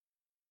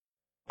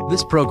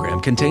This program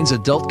contains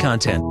adult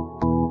content.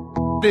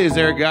 Is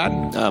there a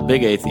God?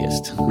 Big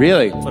atheist.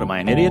 Really? What am I,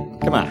 an idiot?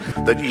 Come on.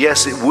 That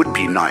yes, it would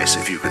be nice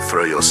if you could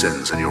throw your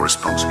sins and your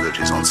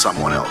responsibilities on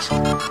someone else.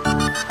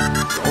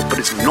 But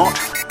it's not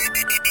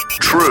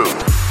true.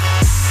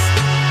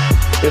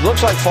 It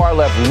looks like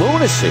far-left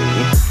lunacy.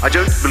 I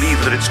don't believe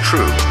that it's true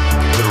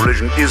that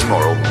religion is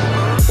moral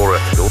or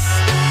ethical.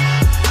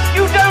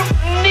 You don't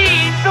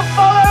need to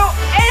follow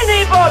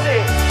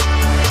anybody!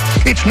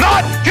 It's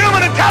not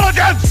human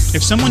intelligence!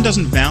 If someone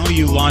doesn't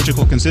value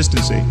logical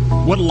consistency,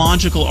 what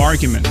logical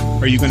argument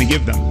are you going to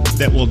give them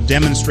that will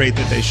demonstrate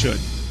that they should?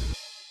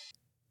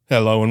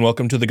 Hello and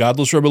welcome to the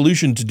Godless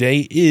Revolution.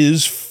 Today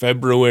is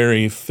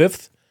February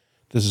 5th.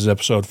 This is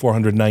episode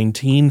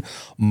 419.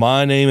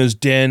 My name is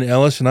Dan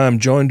Ellis and I'm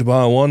joined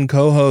by one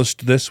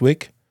co-host this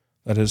week.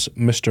 That is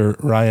Mr.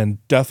 Ryan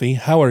Duffy.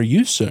 How are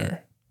you, sir?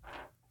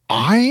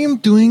 I am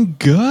doing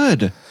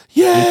good.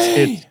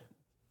 Yay!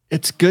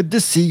 It's good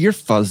to see your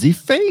fuzzy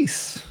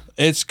face.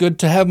 It's good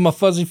to have my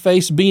fuzzy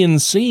face being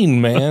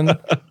seen, man.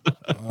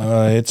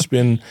 It's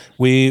been,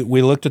 we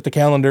looked at the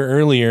calendar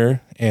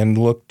earlier and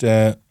looked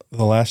at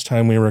the last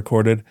time we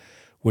recorded,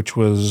 which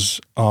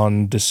was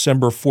on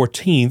December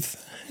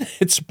 14th.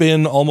 It's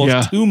been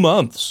almost 2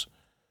 months.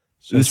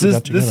 This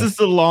is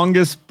the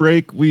longest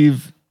break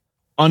we've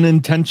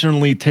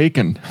unintentionally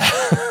taken.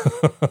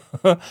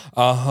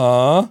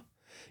 Uh-huh.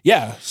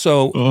 Yeah,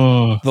 so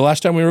the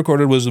last time we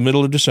recorded was the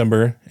middle of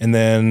December, and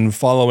then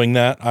following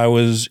that, I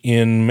was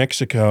in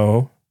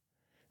Mexico,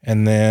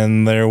 and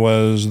then there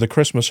was the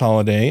Christmas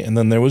holiday, and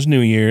then there was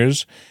New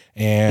Year's,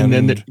 and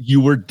then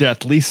you were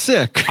deathly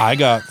sick. I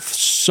got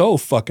so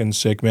fucking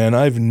sick, man.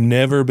 I've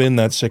never been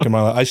that sick in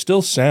my life. I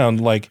still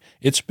sound like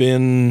it's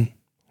been,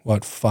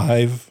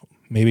 5,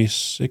 maybe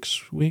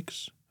 6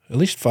 weeks? At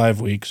least 5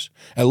 weeks.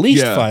 At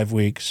least 5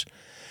 weeks.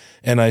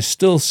 And I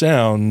still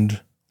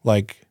sound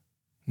like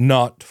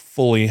not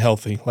fully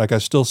healthy. Like I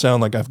still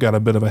sound like I've got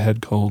a bit of a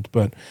head cold,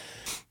 but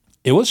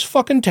it was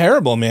fucking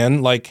terrible,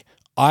 man. Like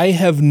I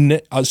have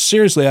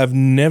seriously, I've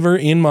never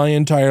in my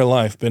entire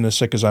life been as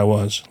sick as I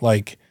was.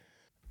 Like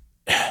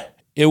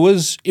it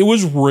was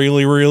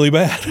really, really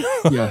bad.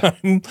 Yeah.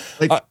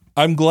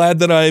 I'm glad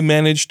that I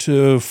managed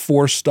to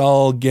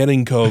forestall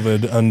getting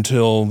COVID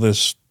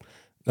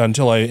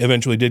until I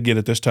eventually did get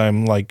it this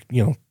time,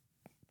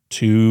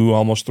 2,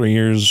 almost 3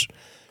 years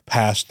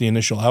past the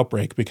initial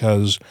outbreak,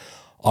 because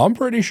I'm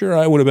pretty sure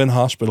I would have been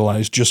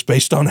hospitalized just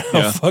based on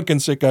how fucking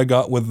sick I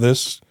got with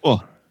this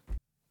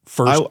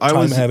first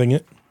time having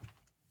it.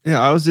 Yeah,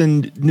 I was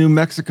in New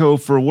Mexico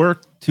for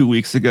work 2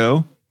 weeks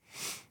ago,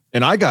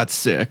 and I got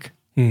sick,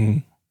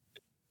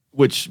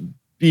 which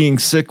being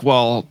sick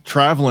while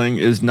traveling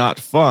is not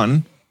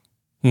fun.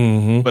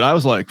 Mm-hmm. But I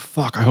was like,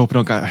 fuck, I hope I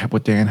don't got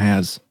what Dan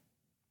has.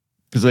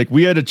 Because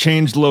we had to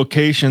change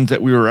locations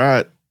that we were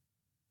at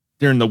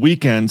during the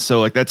weekend.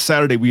 So that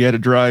Saturday we had to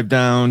drive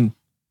down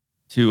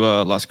to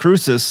Las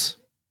Cruces,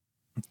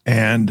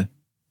 and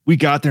we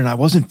got there and I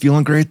wasn't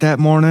feeling great that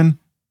morning,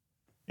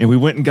 and we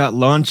went and got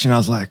lunch, and I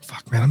was like,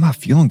 fuck, man, I'm not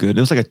feeling good. It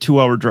was like a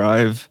 2-hour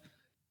drive,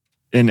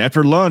 and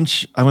after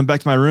lunch I went back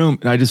to my room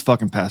and I just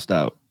fucking passed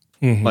out.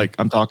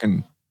 I'm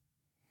talking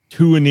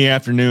 2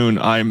 p.m,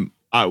 I'm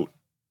out.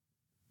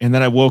 And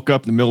then I woke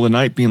up in the middle of the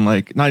night being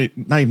like, not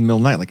even middle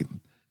of the night,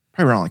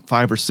 probably around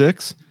 5 or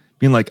 6,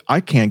 being like, I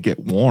can't get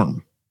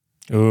warm.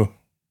 Oh,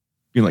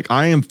 being like,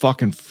 I am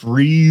fucking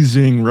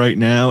freezing right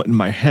now, and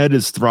my head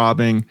is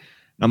throbbing. And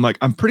I'm like,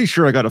 I'm pretty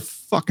sure I got a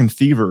fucking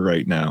fever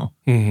right now.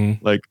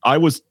 I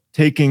was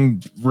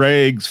taking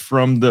rags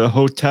from the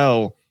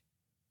hotel,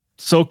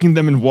 soaking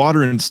them in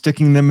water and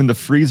sticking them in the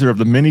freezer of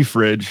the mini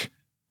fridge,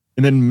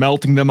 and then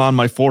melting them on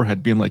my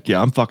forehead, being like,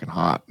 yeah, I'm fucking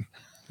hot.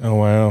 Oh,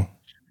 wow.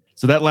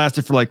 So that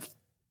lasted for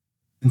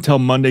until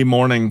Monday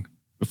morning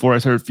before I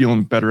started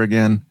feeling better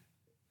again.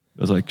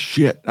 I was like,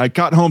 shit. I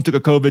got home, took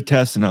a COVID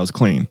test, and I was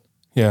clean.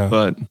 Yeah.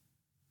 But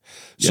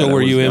so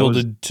were you able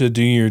to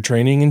do your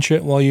training and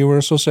shit while you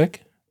were so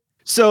sick?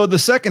 So the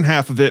second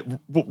half of it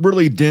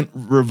really didn't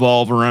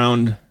revolve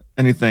around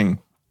anything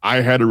I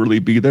had to really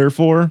be there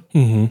for.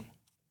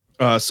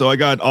 So I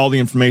got all the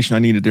information I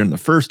needed during the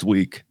first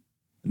week.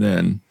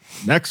 Then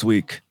next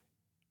week,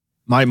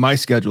 my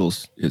schedule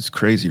is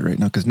crazy right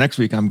now, because next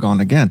week I'm gone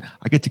again.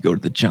 I get to go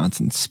to the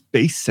Johnson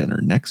Space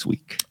Center next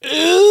week.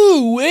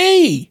 Ooh,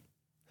 wait.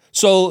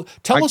 So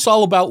tell us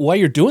all about why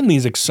you're doing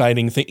these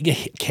exciting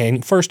things.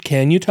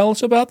 Can you tell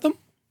us about them?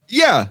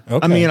 Yeah.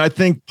 Okay. I mean, I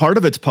think part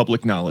of it's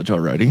public knowledge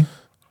already.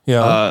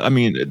 Yeah. I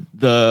mean,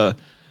 the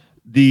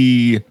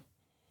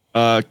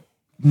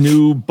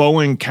new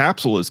Boeing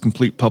capsule is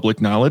complete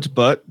public knowledge,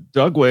 but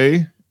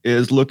Dugway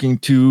is looking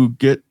to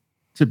get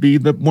to be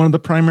one of the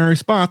primary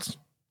spots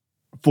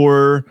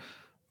for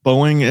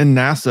Boeing and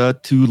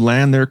NASA to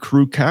land their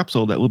crew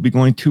capsule that will be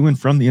going to and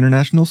from the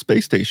International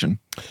Space Station.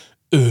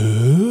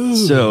 Ooh.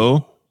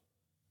 So,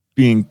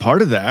 being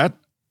part of that,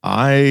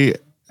 I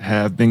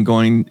have been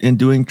going and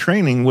doing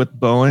training with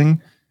Boeing,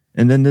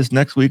 and then this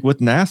next week with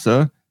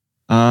NASA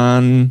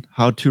on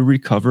how to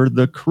recover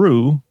the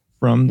crew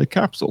from the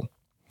capsule.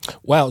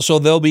 Wow. So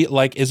they'll be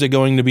like, is it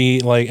going to be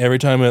like every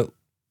time it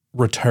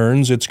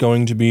returns, it's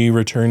going to be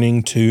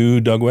returning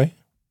to Dugway?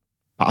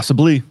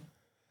 Possibly.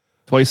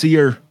 Twice a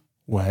year.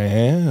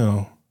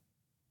 Wow.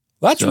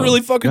 That's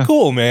really fucking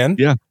cool, man.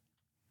 Yeah.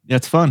 Yeah,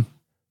 it's fun.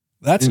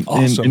 That's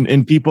awesome.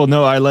 And people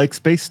know I like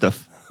space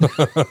stuff.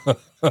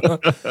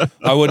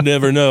 I would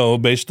never know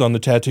based on the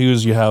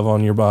tattoos you have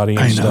on your body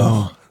and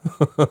stuff.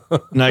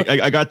 And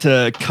I got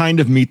to kind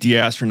of meet the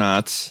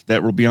astronauts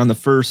that will be on the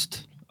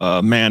first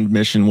manned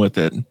mission with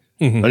it.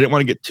 I didn't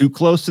want to get too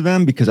close to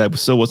them because I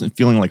still wasn't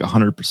feeling like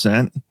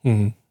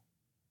 100%.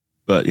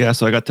 But yeah,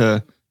 so I got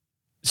to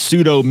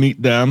pseudo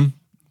meet them.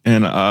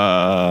 And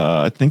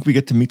I think we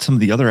get to meet some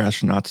of the other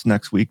astronauts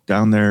next week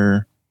down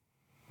there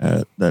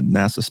at the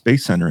NASA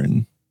Space Center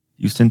in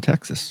Houston,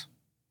 Texas.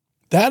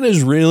 That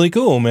is really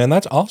cool, man.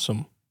 That's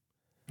awesome.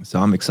 So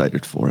I'm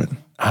excited for it.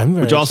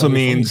 Which also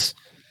means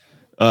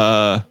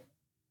I'm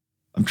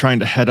trying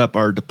to head up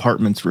our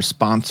department's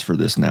response for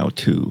this now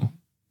too.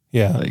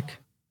 Yeah.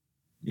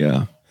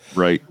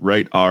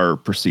 Write our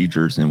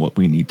procedures and what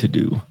we need to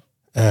do.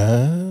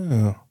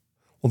 Oh.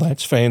 Well,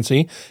 that's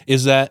fancy.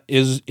 Is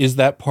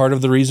that part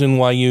of the reason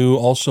why you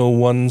also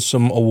won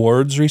some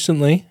awards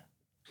recently?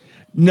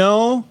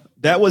 No,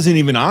 that wasn't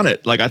even on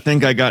it. Like, I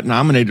think I got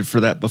nominated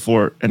for that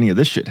before any of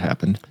this shit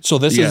happened. So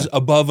this is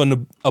above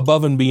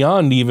and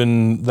beyond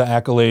even the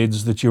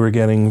accolades that you were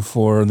getting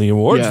for the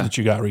awards that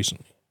you got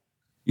recently.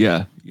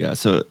 Yeah.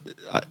 So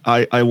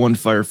I won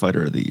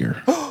Firefighter of the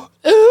Year.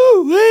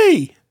 Ooh,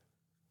 hey!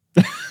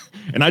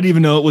 And I didn't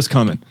even know it was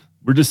coming.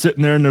 We're just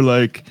sitting there and they're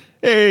like,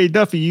 hey,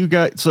 Duffy, you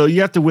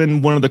have to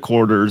win one of the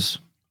quarters.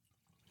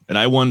 And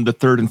I won the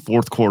third and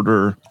fourth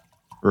quarter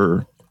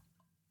or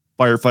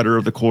Firefighter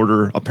of the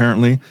Quarter,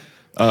 apparently.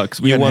 Because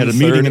we hadn't had a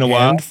meeting in a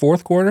while. And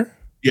fourth quarter?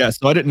 Yeah,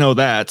 so I didn't know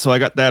that. So I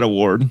got that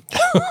award.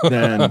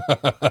 Then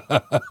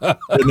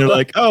and they're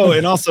like, oh,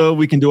 and also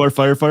we can do our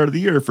Firefighter of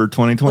the Year for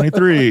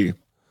 2023.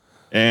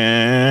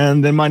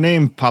 And then my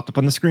name popped up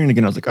on the screen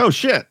again. I was like, oh,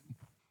 shit.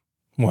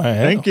 Wow.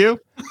 Thank you.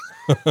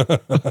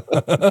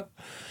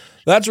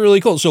 That's really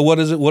cool. So what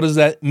does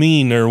that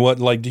mean? Or what,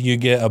 like, do you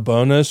get a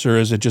bonus or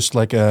is it just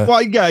like a...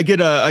 Well, yeah, I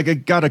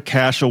got a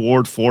cash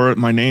award for it.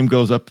 My name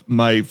goes up,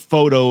 my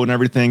photo and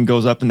everything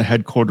goes up in the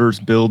headquarters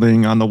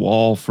building on the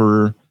wall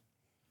for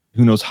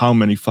who knows how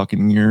many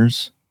fucking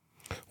years.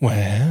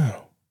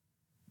 Wow.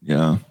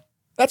 Yeah.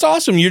 That's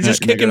awesome. You're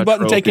just kicking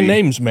butt and taking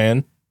names,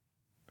 man.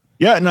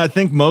 Yeah, and I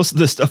think most of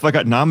the stuff I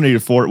got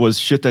nominated for was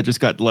shit that just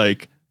got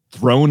like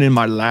thrown in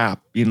my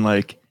lap, being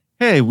like,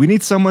 hey, we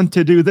need someone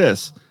to do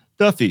this.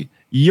 Duffy,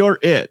 you're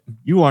it.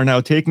 You are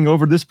now taking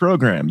over this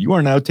program. You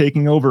are now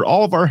taking over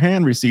all of our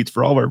hand receipts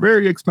for all of our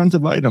very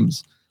expensive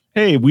items.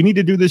 Hey, we need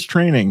to do this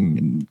training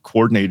and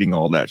coordinating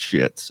all that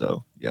shit.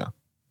 So, yeah.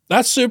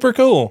 That's super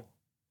cool.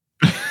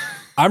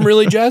 I'm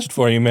really jazzed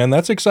for you, man.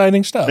 That's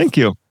exciting stuff. Thank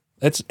you.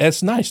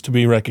 It's nice to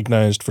be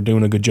recognized for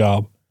doing a good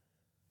job.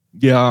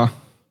 Yeah.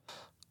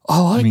 I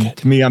like it.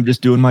 To me, I'm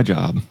just doing my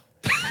job.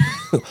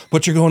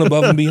 But you're going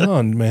above and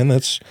beyond, man.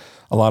 That's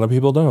a lot of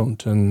people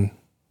don't. And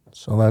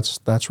so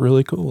that's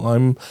really cool.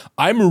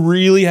 I'm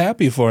really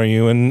happy for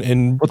you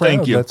and well,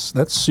 thank you.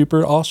 That's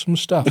super awesome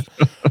stuff.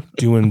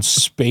 Doing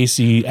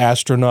spacey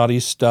astronauty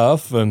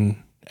stuff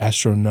and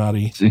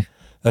astronauty. See,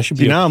 that should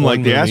be now I'm like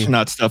movie. the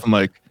astronaut stuff. I'm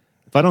like,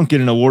 if I don't get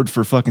an award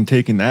for fucking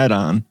taking that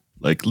on,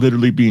 like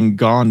literally being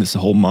gone this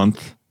whole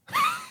month.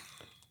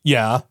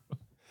 Yeah.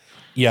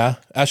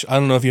 I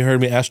don't know if you heard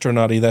me.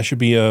 Astronauty. That should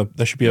be a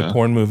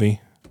porn movie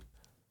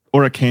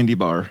or a candy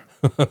bar.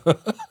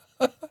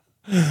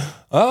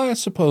 I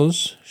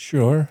suppose.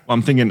 Sure. Well,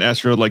 I'm thinking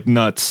astro like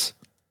nuts.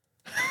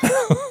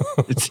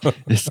 it's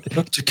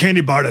a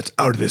candy bar that's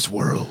out of this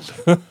world.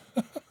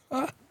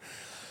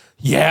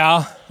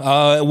 Yeah.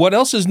 What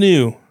else is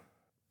new?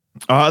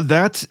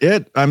 That's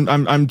it.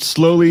 I'm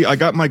slowly. I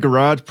got my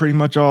garage pretty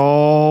much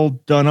all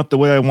done up the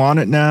way I want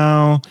it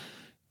now.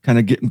 Kind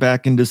of getting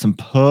back into some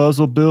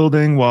puzzle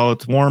building while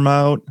it's warm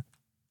out.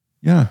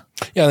 Yeah.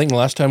 Yeah, I think the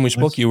last time we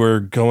spoke, you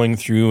were going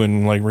through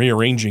and like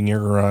rearranging your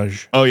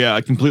garage. Oh yeah,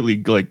 I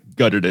completely like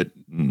gutted it.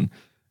 And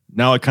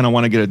now I kind of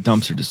want to get a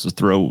dumpster just to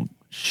throw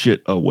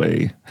shit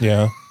away.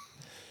 Yeah.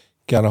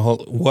 Got a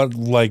whole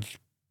like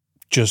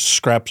just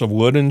scraps of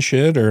wood and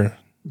shit, or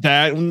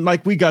that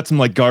like we got some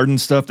like garden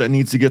stuff that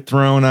needs to get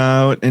thrown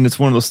out, and it's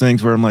one of those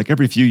things where I'm like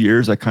every few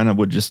years I kind of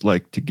would just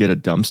like to get a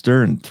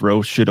dumpster and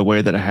throw shit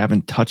away that I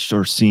haven't touched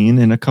or seen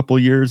in a couple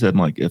of years. And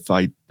like if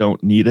I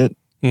don't need it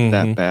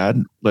that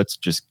bad, let's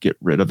just get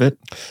rid of it.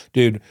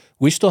 Dude,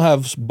 we still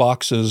have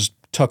boxes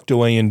tucked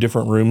away in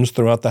different rooms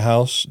throughout the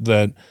house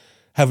that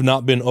have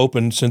not been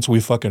opened since we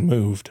fucking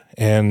moved.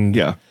 And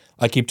yeah,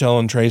 I keep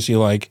telling Tracy,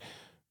 like,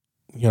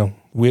 you know,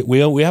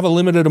 we have a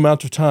limited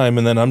amount of time,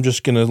 and then I'm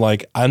just gonna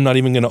like, I'm not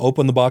even gonna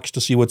open the box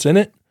to see what's in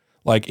it.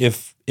 Like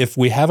if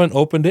we haven't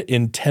opened it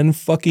in 10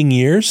 fucking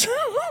years,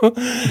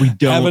 we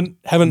don't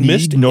haven't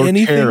missed nor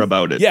anything. Care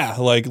about it. Yeah,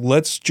 like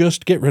let's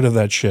just get rid of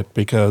that shit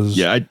because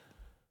yeah,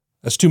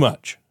 that's too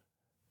much.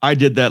 I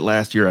did that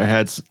last year. I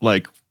had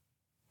like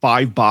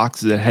 5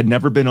 boxes that had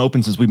never been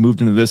opened since we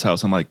moved into this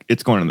house. I'm like,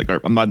 it's going in the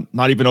garbage. I'm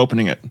not even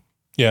opening it.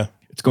 Yeah.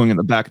 It's going in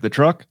the back of the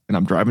truck, and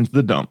I'm driving to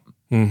the dump.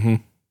 Mm-hmm.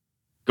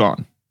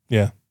 Gone.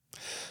 Yeah.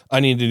 I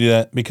need to do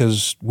that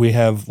because we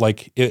have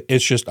like,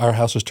 it's just our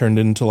house has turned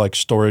into like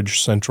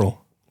storage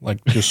central,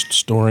 like just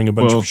storing a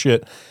bunch of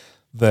shit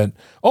that,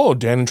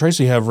 Dan and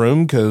Tracy have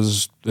room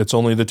because it's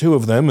only the two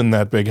of them in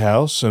that big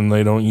house, and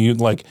they don't use,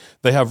 like,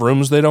 they have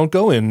rooms they don't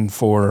go in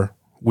for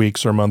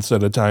weeks or months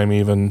at a time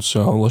even.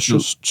 So let's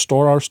just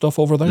store our stuff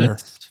over there.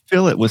 Let's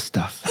fill it with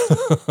stuff.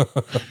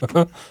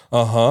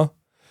 Uh-huh.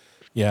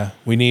 Yeah,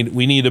 we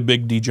need a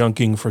big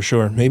dejunking for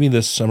sure. Maybe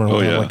this summer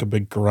we'll have like a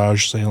big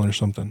garage sale or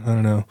something. I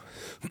don't know.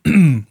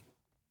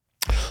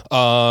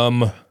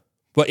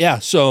 But yeah,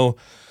 so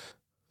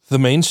the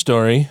main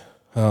story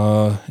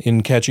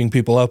in catching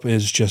people up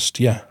is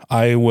just,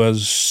 I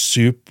was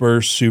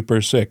super,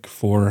 super sick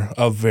for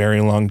a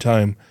very long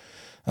time.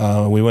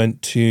 We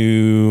went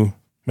to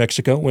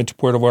Mexico, went to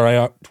Puerto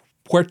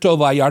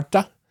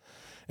Vallarta,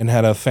 and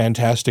had a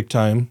fantastic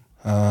time.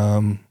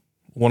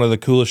 One of the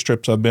coolest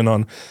trips I've been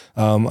on.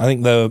 I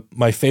think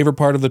my favorite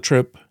part of the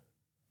trip,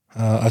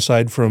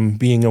 aside from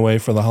being away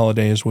for the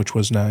holidays, which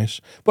was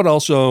nice, but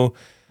also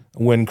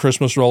when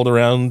Christmas rolled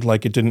around,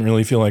 like it didn't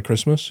really feel like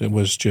Christmas. It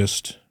was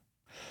just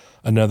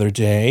another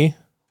day.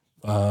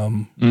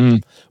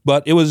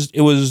 But it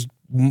was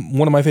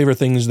one of my favorite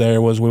things there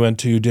was we went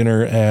to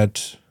dinner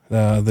at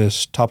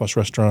this tapas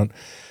restaurant.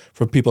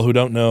 For people who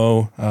don't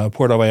know,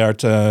 Puerto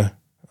Vallarta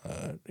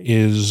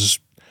is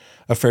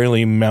a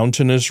fairly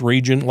mountainous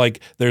region. Like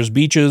there's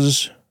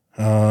beaches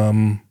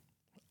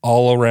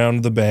all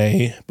around the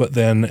bay, but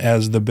then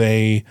as the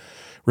bay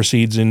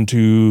recedes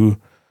into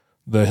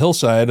the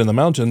hillside and the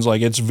mountains,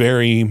 like it's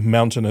very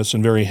mountainous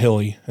and very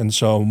hilly. And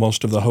so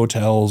most of the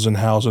hotels and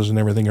houses and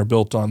everything are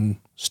built on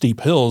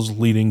steep hills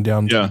leading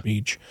down to the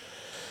beach.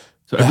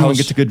 So everyone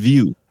gets a good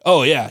view.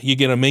 Oh yeah, you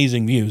get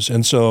amazing views.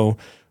 And so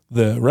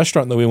the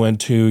restaurant that we went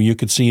to, you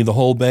could see the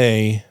whole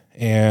bay,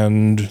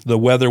 and the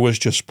weather was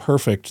just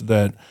perfect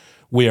that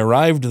we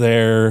arrived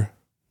there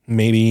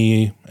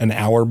maybe an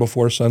hour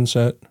before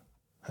sunset,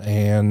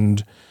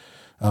 and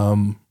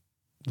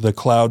the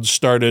clouds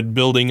started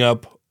building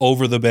up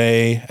over the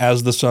bay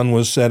as the sun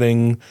was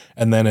setting,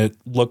 and then it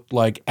looked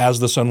like as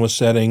the sun was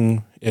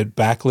setting, it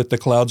backlit the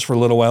clouds for a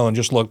little while and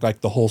just looked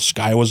like the whole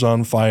sky was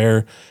on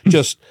fire.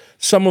 Just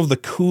some of the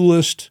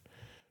coolest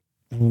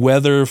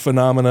weather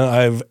phenomena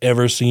I've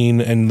ever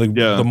seen, and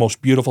the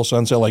most beautiful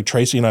sunset. Like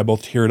Tracy and I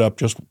both teared up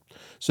just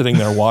sitting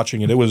there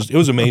watching it. It was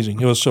amazing.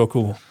 It was so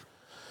cool.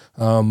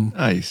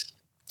 Nice.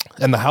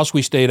 And the house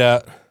we stayed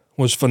at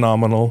was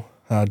phenomenal.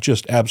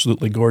 Just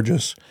absolutely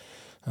gorgeous.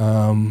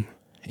 And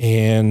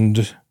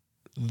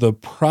the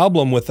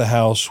problem with the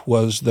house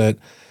was that,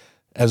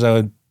 as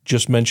I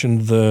just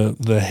mentioned,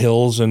 the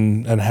hills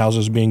and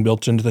houses being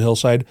built into the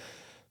hillside,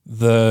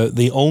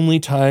 the only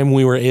time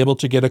we were able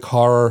to get a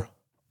car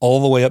all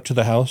the way up to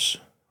the house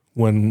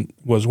when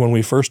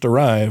we first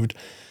arrived,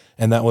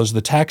 and that was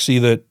the taxi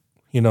that,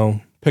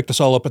 picked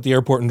us all up at the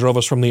airport and drove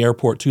us from the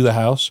airport to the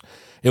house.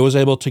 It was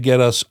able to get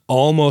us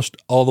almost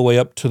all the way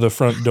up to the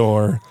front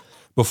door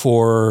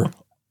before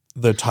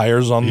the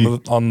tires on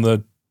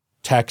the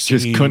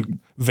taxi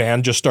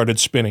van just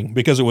started spinning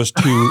because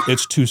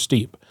it's too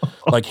steep.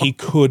 Like he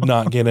could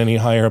not get any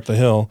higher up the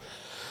hill.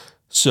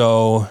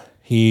 So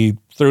he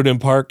threw it in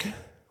park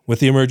with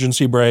the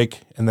emergency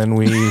brake, and then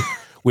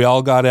we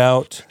all got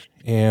out,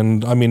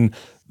 and I mean,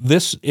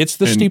 it's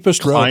the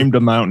steepest road. Climbed a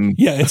mountain.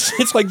 Yeah,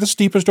 it's like the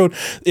steepest road.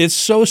 It's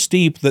so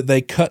steep that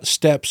they cut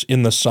steps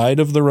in the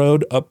side of the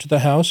road up to the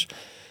house.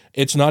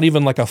 It's not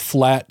even like a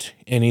flat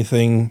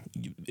anything.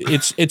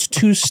 It's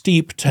too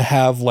steep to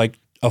have like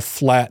a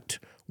flat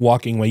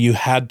walking way. You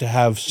had to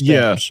have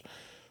steps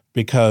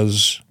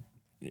because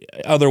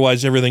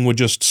otherwise everything would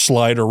just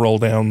slide or roll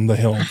down the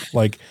hill.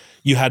 Like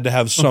you had to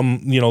have some,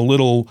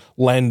 little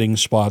landing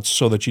spots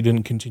so that you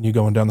didn't continue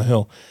going down the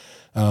hill.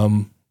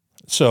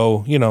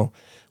 So,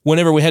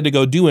 whenever we had to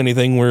go do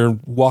anything, we're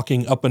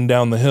walking up and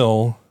down the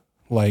hill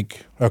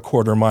like a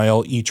quarter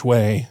mile each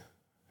way.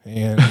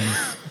 And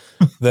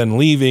then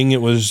leaving,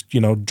 it was,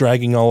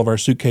 dragging all of our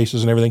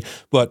suitcases and everything.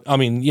 But I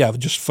mean, yeah,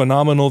 just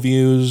phenomenal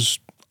views,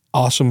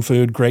 awesome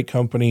food, great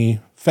company,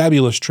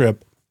 fabulous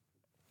trip.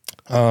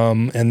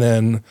 And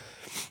then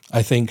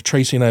I think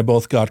Tracy and I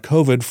both got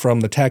COVID from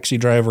the taxi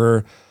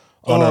driver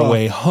on our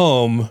way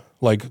home,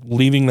 like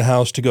leaving the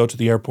house to go to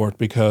the airport,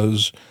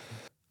 because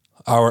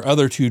our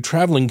other two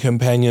traveling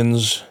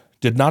companions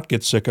did not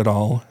get sick at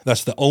all.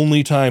 That's the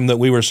only time that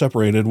we were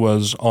separated,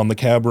 was on the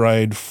cab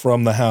ride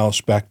from the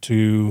house back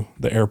to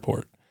the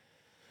airport.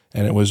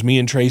 And it was me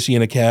and Tracy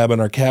in a cab,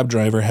 and our cab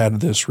driver had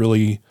this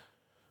really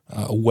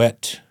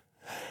wet,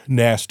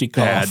 nasty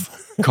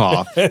cough. Bad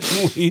cough.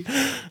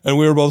 and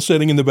we were both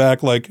sitting in the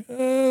back, like,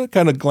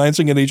 kind of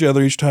glancing at each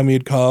other each time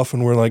he'd cough,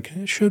 and we're like,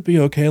 it should be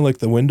okay. Like,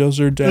 the windows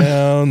are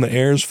down, the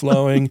air's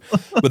flowing.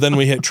 But then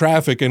we hit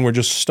traffic, and we're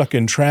just stuck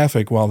in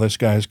traffic while this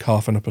guy's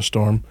coughing up a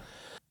storm.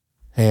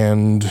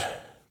 And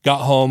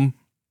got home,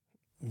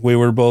 we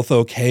were both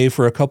okay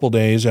for a couple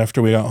days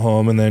after we got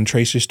home, and then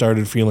Tracy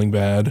started feeling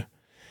bad.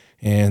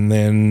 And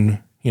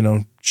then,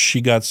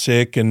 she got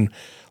sick, and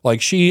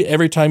like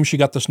every time she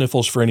got the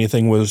sniffles for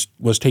anything was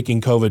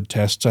taking COVID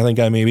tests. I think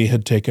I maybe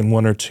had taken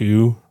 1 or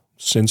 2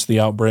 since the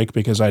outbreak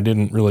because I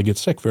didn't really get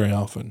sick very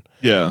often.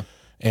 Yeah.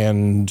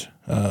 And,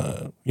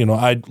 I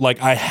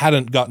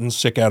hadn't gotten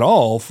sick at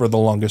all for the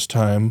longest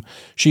time.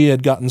 She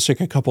had gotten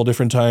sick a couple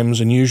different times,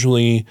 and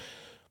usually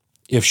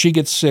if she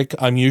gets sick,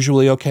 I'm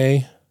usually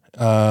okay.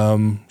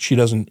 She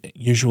doesn't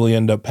usually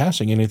end up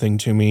passing anything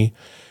to me.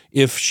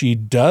 If she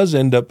does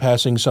end up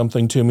passing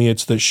something to me,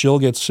 it's that she'll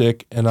get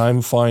sick and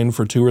I'm fine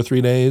for 2 or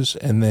 3 days.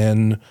 And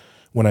then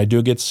when I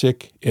do get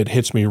sick, it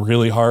hits me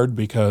really hard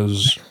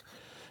because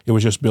it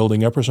was just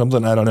building up or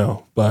something. I don't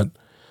know. But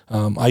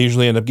I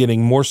usually end up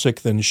getting more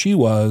sick than she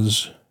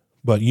was,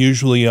 but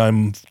usually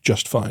I'm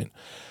just fine.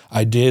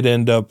 I did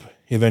end up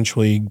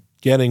eventually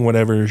getting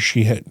whatever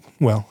she had.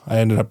 Well, I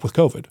ended up with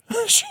COVID.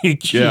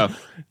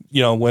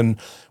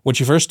 When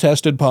she first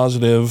tested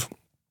positive,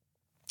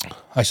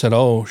 I said,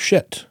 "Oh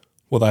shit.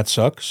 Well, that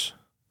sucks.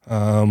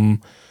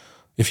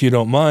 If you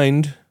don't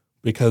mind,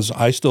 because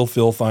I still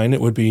feel fine,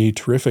 it would be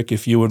terrific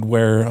if you would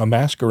wear a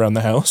mask around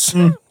the house."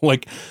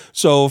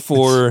 So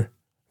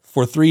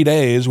for 3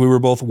 days, we were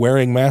both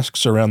wearing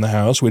masks around the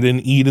house. We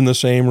didn't eat in the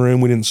same room.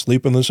 We didn't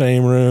sleep in the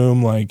same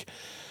room.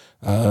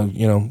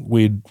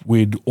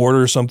 We'd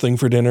order something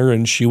for dinner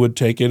and she would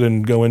take it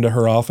and go into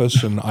her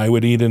office and I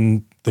would eat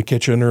in the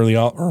kitchen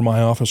or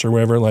my office or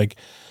wherever. Like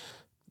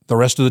the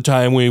rest of the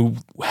time we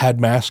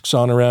had masks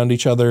on around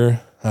each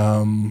other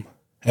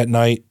at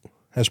night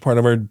as part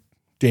of our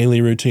daily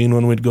routine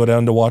when we'd go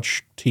down to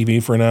watch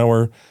TV for an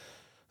hour.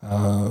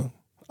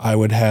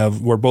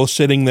 We're both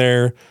sitting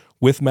there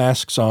with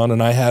masks on,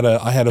 and I had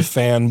a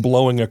fan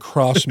blowing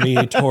across me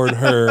toward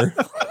her.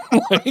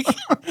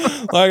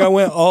 like I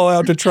went all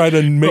out to try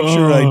to make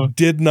sure I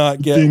did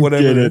not get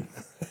whatever. Get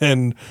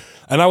and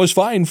I was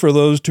fine for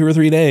those 2 or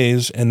 3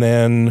 days. And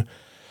then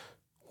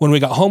when we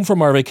got home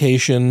from our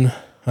vacation,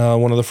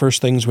 one of the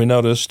first things we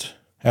noticed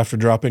after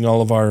dropping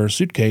all of our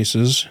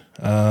suitcases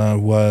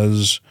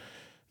was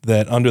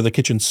that under the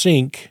kitchen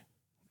sink,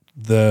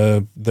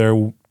 the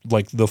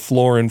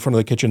floor in front of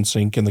the kitchen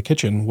sink in the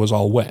kitchen was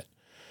all wet.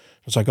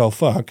 It's like, oh,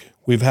 fuck.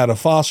 We've had a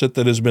faucet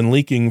that has been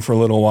leaking for a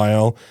little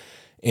while,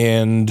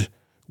 and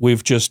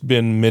we've just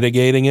been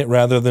mitigating it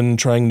rather than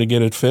trying to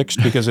get it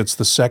fixed because it's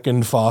the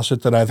second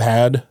faucet that I've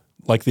had,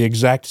 like the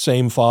exact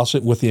same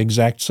faucet with the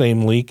exact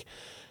same leak.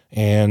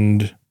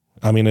 And,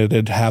 I mean, it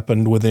had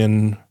happened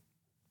within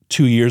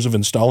 2 years of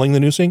installing the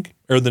new sink,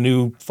 or the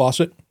new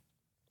faucet.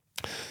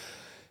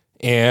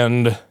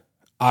 And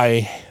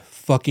I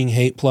fucking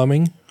hate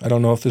plumbing. I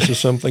don't know if this is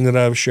something that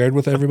I've shared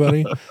with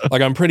everybody.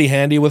 Like, I'm pretty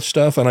handy with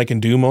stuff and I can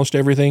do most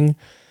everything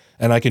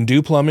and I can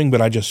do plumbing,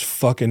 but I just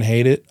fucking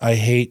hate it.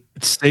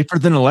 It's safer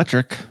than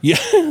electric. Yeah.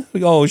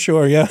 Oh,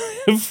 sure. Yeah,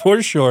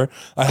 for sure.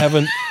 I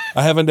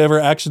haven't ever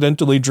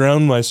accidentally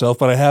drowned myself,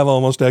 but I have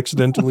almost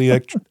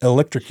accidentally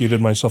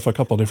electrocuted myself a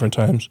couple different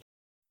times.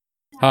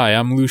 Hi,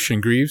 I'm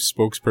Lucian Greaves,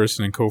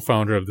 spokesperson and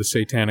co-founder of the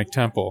Satanic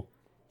Temple.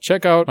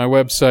 Check out my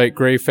website,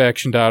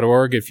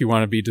 grayfaction.org, if you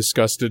want to be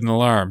disgusted and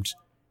alarmed.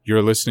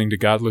 You're listening to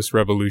Godless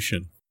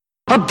Revolution.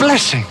 A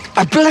blessing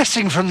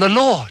from the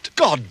Lord.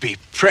 God be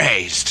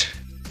praised.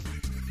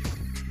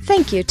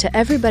 Thank you to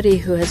everybody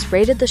who has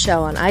rated the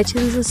show on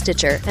iTunes and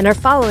Stitcher and are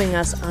following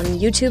us on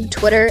YouTube,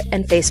 Twitter,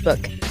 and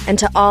Facebook. And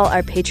to all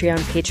our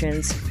Patreon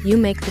patrons, you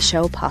make the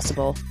show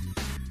possible.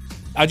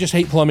 I just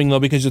hate plumbing, though,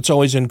 because it's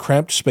always in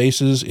cramped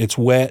spaces. It's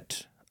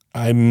wet.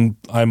 I'm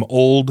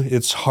old.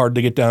 It's hard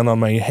to get down on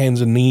my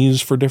hands and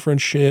knees for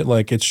different shit.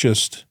 Like, it's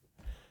just,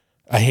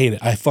 I hate it.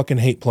 I fucking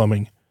hate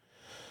plumbing.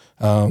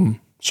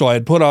 So I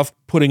had put off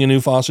putting a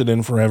new faucet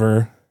in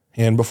forever.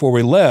 And before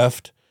we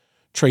left,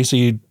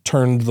 Tracy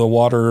turned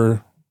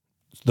the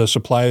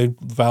supply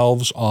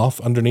valves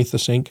off underneath the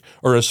sink,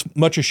 or as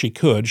much as she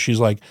could. She's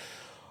like,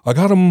 I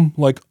got them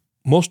like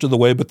most of the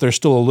way, but there's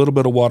still a little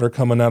bit of water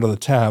coming out of the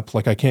tap.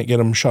 Like, I can't get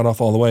them shut off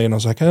all the way. And I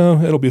was like,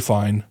 oh, it'll be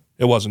fine.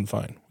 It wasn't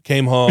fine.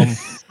 Came home.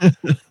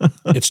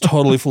 It's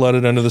totally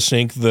flooded under the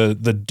sink. The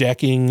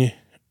decking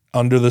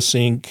under the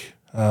sink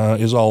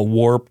is all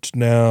warped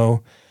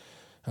now.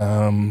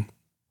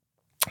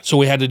 So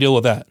we had to deal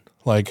with that.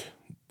 Like,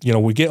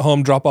 we get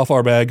home, drop off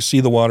our bags,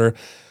 see the water,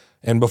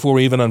 and before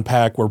we even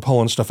unpack, we're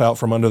pulling stuff out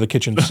from under the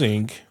kitchen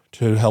sink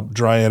to help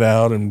dry it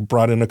out, and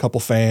brought in a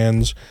couple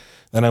fans.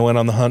 Then I went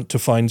on the hunt to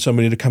find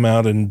somebody to come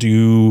out and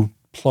do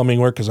plumbing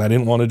work because I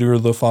didn't want to do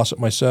the faucet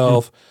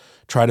myself.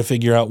 Try to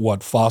figure out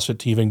what faucet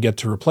to even get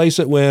to replace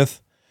it with.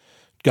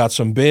 Got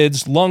some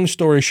bids. Long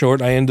story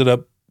short, I ended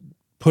up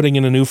putting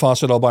in a new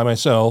faucet all by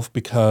myself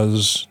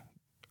because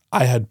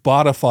I had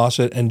bought a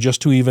faucet, and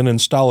just to even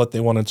install it, they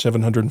wanted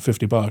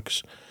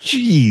 $750.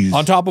 Jeez.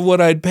 On top of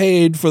what I'd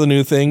paid for the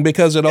new thing,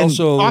 because it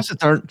also...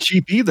 faucets aren't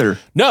cheap either.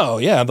 No,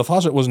 yeah, the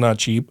faucet was not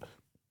cheap.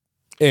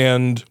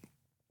 And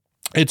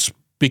it's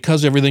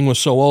because everything was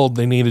so old,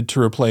 they needed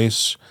to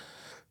replace...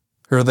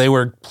 or they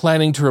were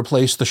planning to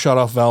replace the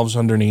shutoff valves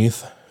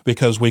underneath,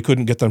 because we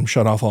couldn't get them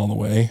shut off all the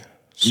way.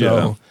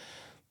 So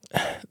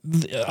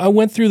I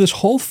went through this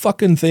whole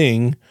fucking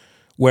thing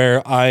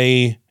where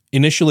I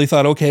initially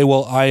thought, okay,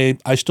 well, I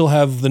still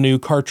have the new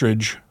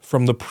cartridge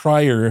from the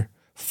prior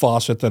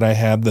faucet that I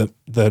had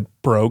that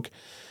broke.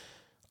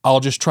 I'll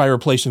just try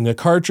replacing the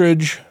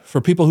cartridge. For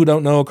people who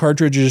don't know, a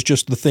cartridge is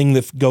just the thing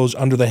that goes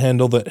under the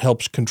handle that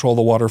helps control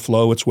the water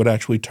flow. It's what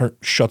actually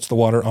shuts the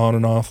water on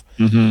and off.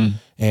 Mm-hmm.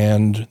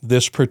 And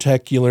this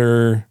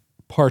particular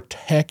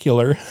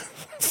Kohler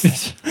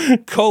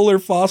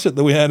faucet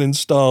that we had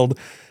installed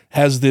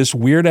has this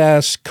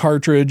weird-ass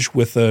cartridge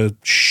with a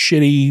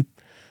shitty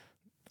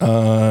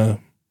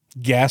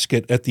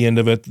gasket at the end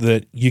of it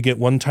that you get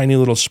one tiny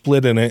little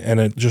split in it and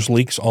it just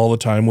leaks all the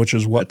time, which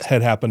is what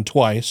had happened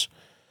twice.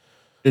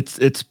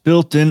 It's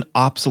built-in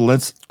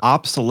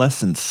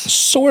obsolescence.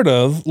 Sort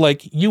of.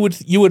 Like you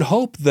would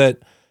hope that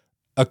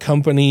a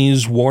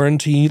company's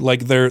warranty,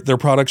 like their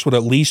products would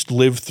at least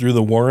live through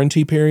the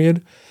warranty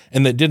period,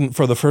 and that didn't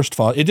for the first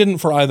faucet. It didn't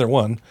for either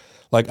one.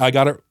 Like I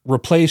got it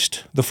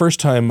replaced the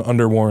first time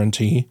under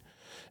warranty.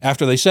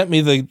 After they sent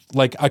me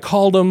I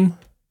called them.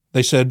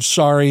 They said,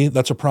 "Sorry,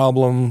 that's a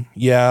problem.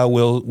 Yeah,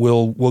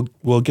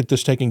 we'll get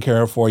this taken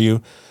care of for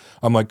you."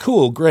 I'm like,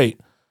 "Cool, great."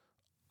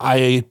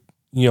 I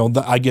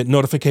get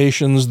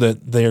notifications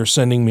that they're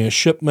sending me a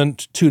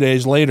shipment. 2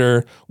 days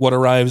later, what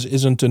arrives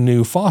isn't a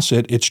new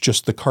faucet, it's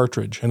just the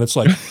cartridge. And it's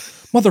like,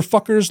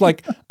 motherfuckers,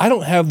 like, I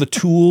don't have the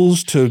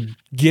tools to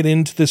get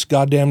into this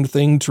goddamn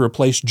thing to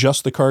replace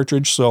just the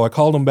cartridge. So I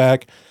called them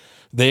back.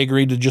 They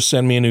agreed to just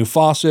send me a new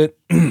faucet.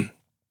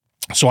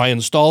 So I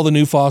install the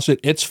new faucet.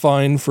 It's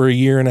fine for a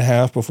year and a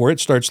half before it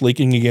starts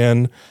leaking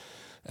again.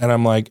 And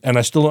I'm like, and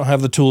I still don't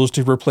have the tools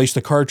to replace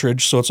the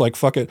cartridge. So it's like,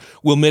 fuck it.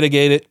 We'll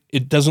mitigate it.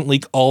 It doesn't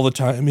leak all the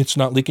time. It's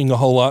not leaking a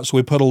whole lot. So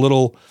we put a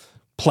little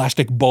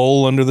plastic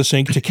bowl under the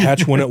sink to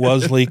catch when it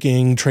was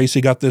leaking.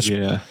 Tracy got this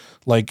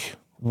like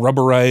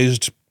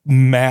rubberized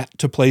mat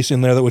to place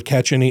in there that would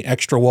catch any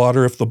extra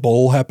water if the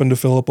bowl happened to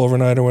fill up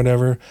overnight or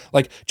whatever.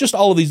 Like just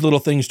all of these little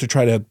things to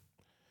try to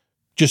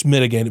just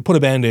mitigate it, put a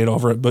Band-Aid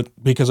over it. But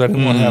because I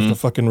didn't want to have to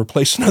fucking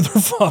replace another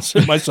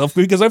faucet myself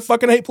because I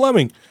fucking hate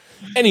plumbing.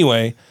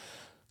 Anyway.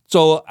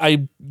 So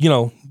I,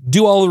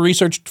 do all the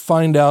research to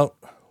find out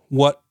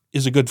what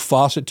is a good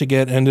faucet to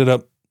get. Ended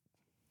up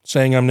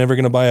saying I'm never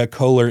going to buy a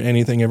Kohler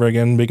anything ever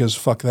again because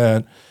fuck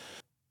that.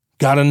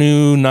 Got a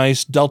new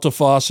nice Delta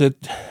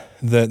faucet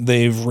that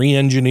they've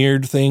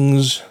re-engineered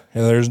things.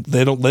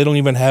 They don't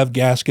even have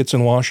gaskets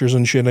and washers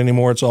and shit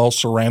anymore. It's all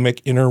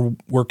ceramic inner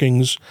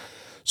workings,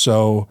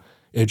 so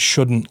it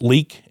shouldn't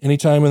leak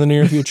anytime in the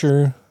near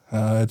future.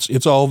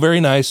 It's all very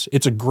nice.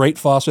 It's a great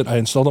faucet. I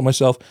installed it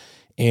myself,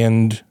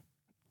 and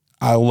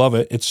I love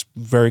it. It's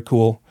very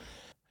cool.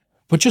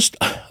 But just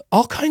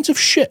all kinds of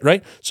shit,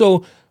 right?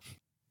 So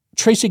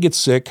Tracy gets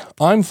sick.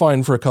 I'm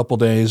fine for a couple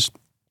days.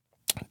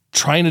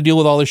 Trying to deal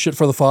with all this shit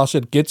for the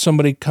faucet. Get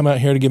somebody come out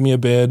here to give me a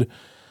bid.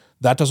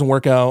 That doesn't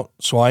work out,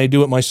 so I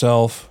do it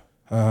myself.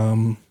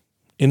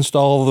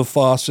 Install the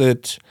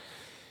faucet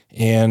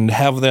and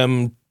have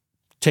them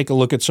take a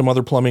look at some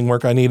other plumbing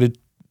work I needed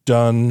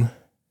done.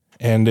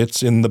 And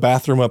it's in the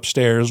bathroom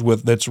upstairs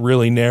that's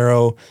really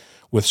narrow,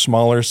 with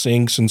smaller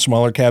sinks and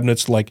smaller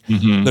cabinets. Like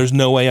there's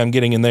no way I'm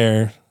getting in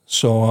there.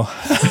 So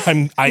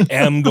I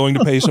am going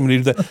to pay somebody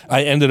to do that.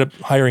 I ended up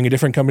hiring a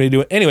different company to do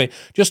it. Anyway,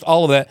 just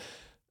all of that.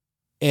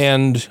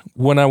 And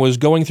when I was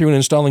going through and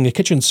installing the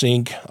kitchen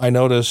sink, I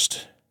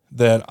noticed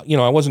that,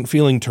 I wasn't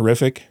feeling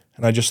terrific.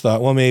 And I just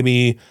thought, well,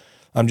 maybe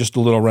I'm just a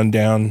little run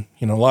down,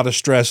 a lot of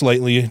stress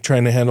lately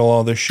trying to handle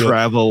all this shit.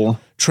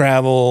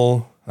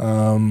 Travel,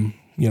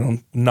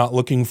 not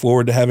looking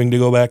forward to having to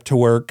go back to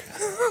work.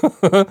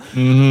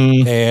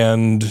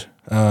 And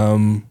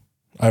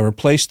I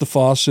replaced the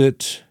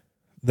faucet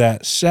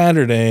that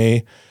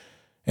Saturday,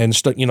 and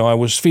I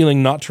was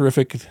feeling not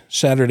terrific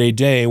Saturday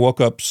day,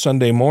 woke up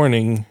Sunday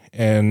morning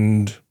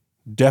and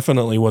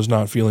definitely was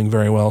not feeling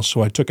very well.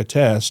 So I took a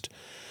test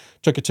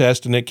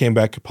and it came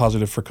back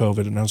positive for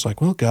COVID. And I was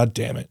like, well, God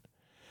damn it.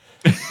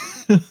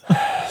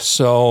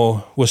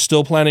 So was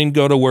still planning to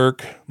go to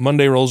work.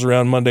 Monday rolls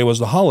around. Monday was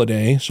the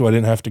holiday, so I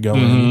didn't have to go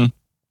in.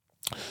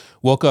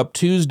 Woke up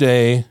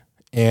Tuesday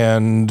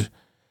and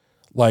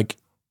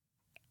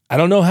I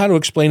don't know how to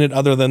explain it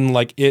other than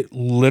it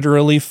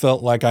literally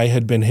felt like I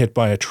had been hit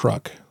by a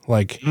truck.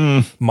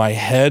 My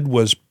head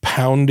was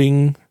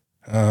pounding.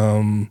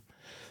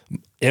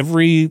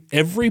 Every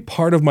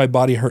part of my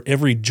body hurt.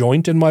 Every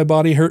joint in my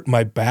body hurt.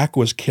 My back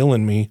was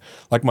killing me.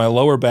 My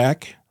lower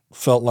back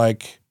felt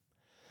like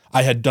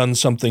I had done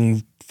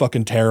something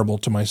fucking terrible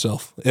to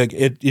myself.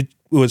 It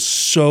was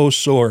so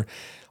sore.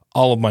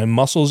 All of my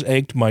muscles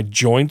ached. My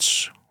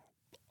joints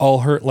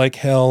all hurt like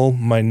hell.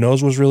 My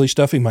nose was really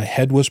stuffy. My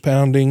head was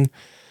pounding.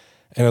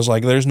 And I was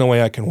like, there's no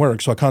way I can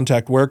work. So I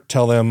contact work,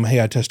 tell them,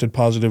 hey, I tested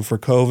positive for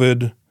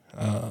COVID.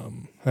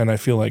 And I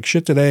feel like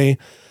shit today.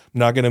 I'm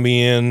not going to be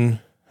in.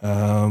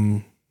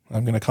 I'm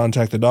going to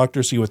contact the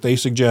doctor, see what they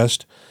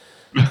suggest.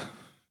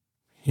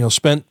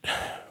 Spent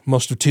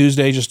most of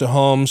Tuesday just at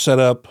home, set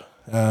up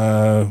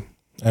an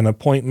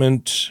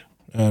appointment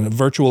a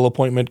virtual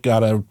appointment,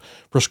 got a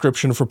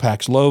prescription for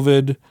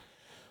Paxlovid.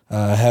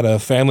 Had a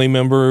family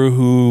member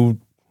who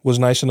was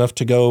nice enough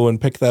to go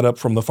and pick that up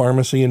from the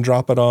pharmacy and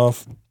drop it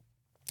off.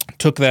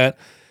 Took that.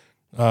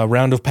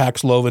 Round of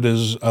Paxlovid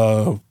is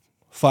a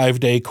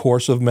 5-day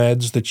course of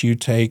meds that you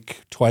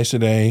take twice a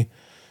day.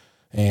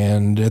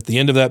 And at the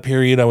end of that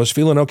period, I was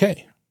feeling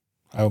okay.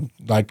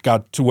 I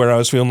got to where I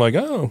was feeling like,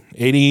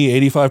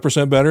 80,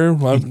 85% better.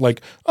 I'm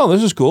like,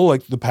 this is cool.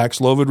 Like the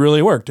Paxlovid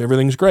really worked.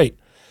 Everything's great.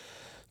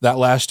 That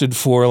lasted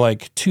for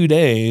like 2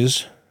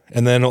 days.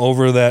 And then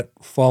over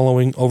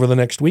the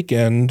next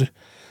weekend,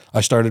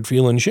 I started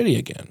feeling shitty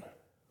again.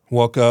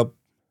 Woke up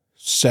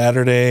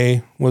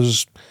Saturday,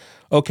 was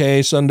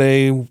okay.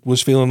 Sunday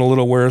was feeling a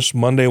little worse.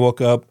 Monday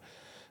woke up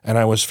and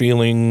I was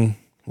feeling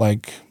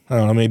like, I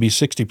don't know, maybe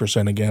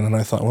 60% again. And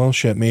I thought, well,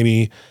 shit,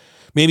 maybe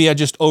I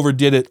just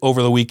overdid it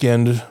over the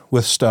weekend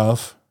with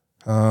stuff.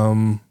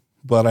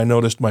 But I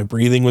noticed my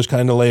breathing was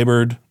kind of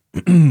labored.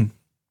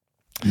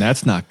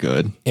 That's not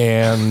good.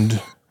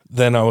 And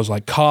then I was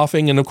like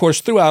coughing. And of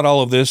course, throughout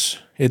all of this,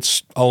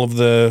 it's all of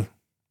the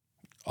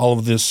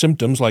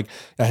symptoms. Like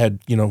I had,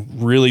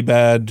 really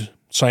bad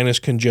sinus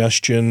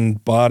congestion,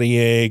 body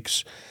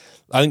aches.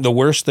 I think the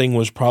worst thing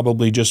was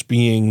probably just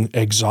being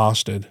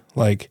exhausted.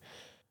 Like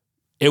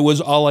it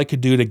was all I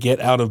could do to get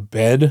out of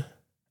bed.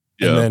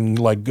 Yeah. And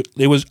then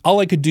it was all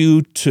I could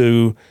do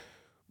to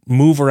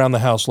move around the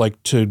house,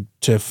 like to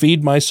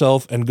feed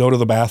myself and go to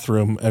the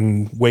bathroom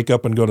and wake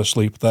up and go to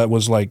sleep. That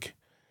was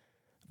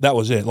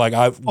it.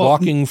 Like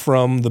walking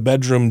from the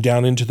bedroom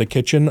down into the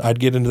kitchen, I'd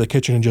get into the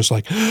kitchen and just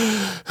like, like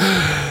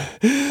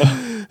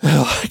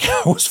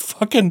I was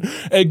fucking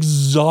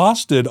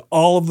exhausted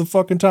all of the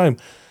fucking time.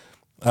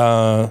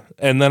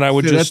 And then I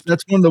would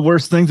that's one of the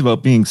worst things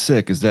about being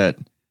sick is that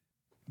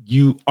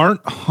you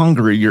aren't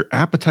hungry, your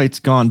appetite's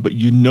gone, but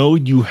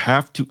you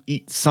have to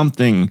eat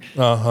something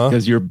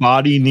because your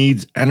body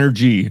needs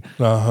energy,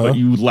 but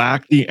you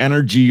lack the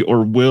energy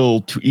or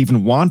will to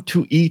even want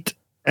to eat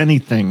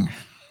anything.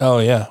 Oh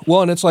yeah.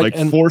 Well, and it's like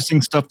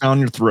forcing stuff down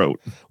your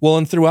throat. Well,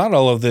 and throughout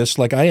all of this,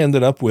 like I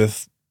ended up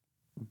with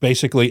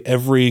basically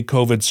every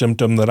COVID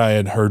symptom that I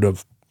had heard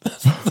of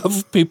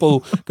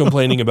people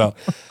complaining about.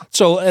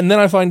 So, and then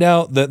I find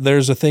out that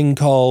there's a thing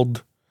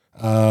called,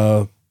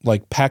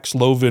 like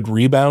Paxlovid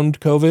rebound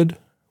COVID,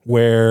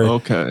 where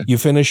you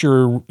finish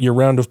your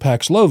round of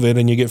Paxlovid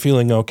and you get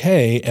feeling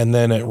okay, and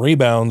then it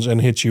rebounds and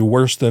hits you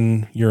worse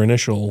than your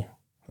initial,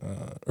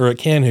 or it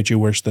can hit you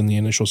worse than the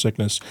initial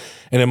sickness.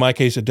 And in my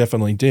case, it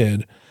definitely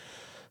did.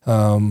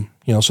 So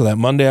that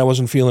Monday I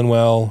wasn't feeling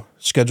well,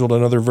 scheduled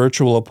another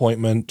virtual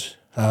appointment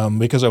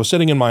because I was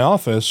sitting in my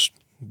office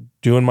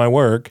doing my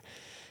work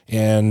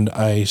and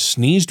I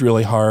sneezed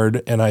really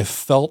hard and I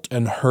felt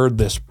and heard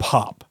this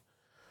pop.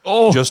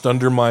 Just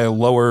under my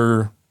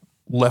lower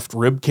left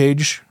rib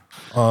cage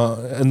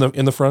in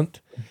the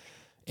front.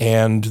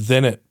 And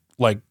then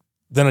I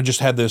just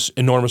had this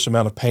enormous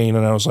amount of pain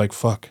and I was like,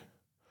 fuck,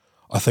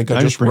 I think I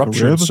just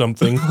ruptured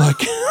something.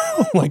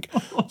 like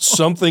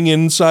something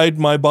inside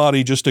my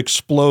body just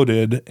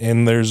exploded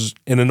and there's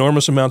an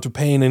enormous amount of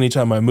pain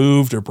anytime I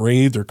moved or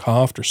breathed or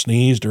coughed or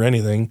sneezed or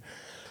anything.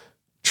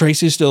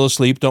 Tracy's still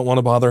asleep, don't want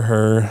to bother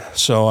her.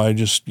 So I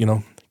just,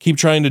 keep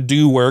trying to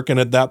do work. And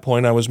at that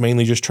point, I was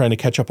mainly just trying to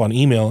catch up on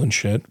email and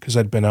shit because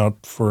I'd been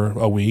out for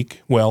a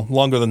week. Well,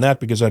 longer than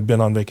that because I'd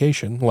been on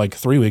vacation, like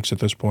 3 weeks at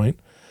this point.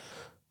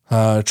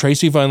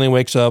 Tracy finally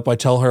wakes up. I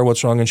tell her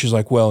what's wrong. And she's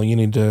like, well, you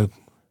need to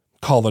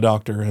call the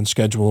doctor and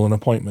schedule an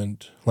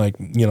appointment. Like,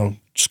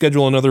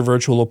 schedule another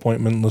virtual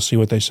appointment. Let's see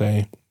what they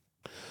say.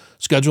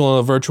 Schedule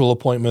a virtual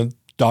appointment.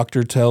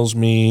 Doctor tells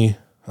me,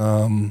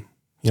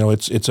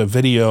 it's a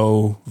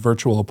video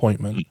virtual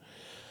appointment.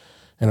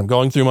 And I'm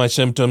going through my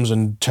symptoms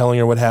and telling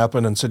her what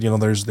happened and said,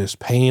 there's this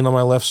pain on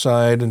my left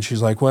side. And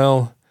she's like,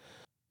 well,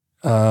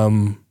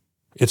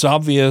 it's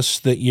obvious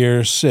that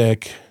you're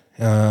sick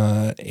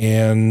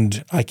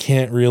and I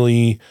can't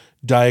really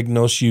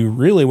diagnose you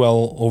really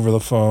well over the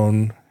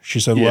phone. She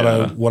said,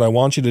 what I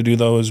want you to do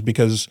though is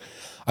because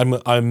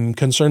I'm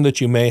concerned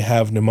that you may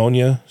have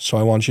pneumonia. So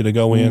I want you to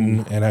go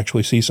in and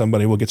actually see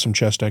somebody. We'll get some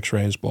chest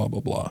x-rays, blah,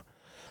 blah, blah.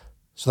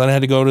 So then I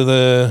had to go to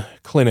the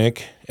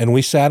clinic, and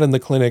we sat in the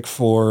clinic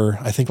for,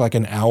 I think, like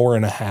an hour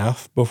and a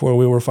half before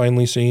we were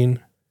finally seen,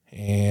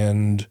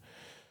 and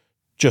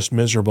just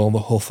miserable the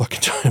whole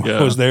fucking time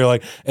I was there.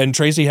 And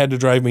Tracy had to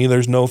drive me.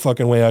 There's no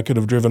fucking way I could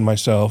have driven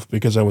myself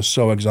because I was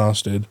so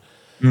exhausted.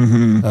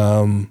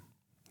 Mm-hmm.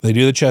 They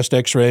do the chest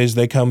x-rays.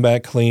 They come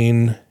back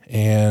clean,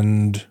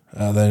 and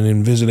then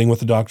in visiting with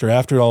the doctor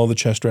after all the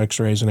chest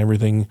x-rays and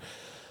everything,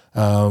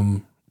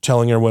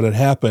 telling her what had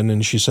happened,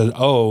 and she said,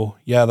 oh,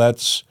 yeah,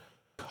 that's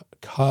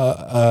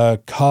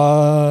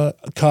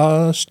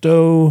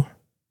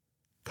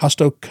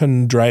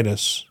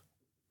costochondritis.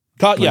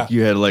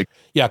 You had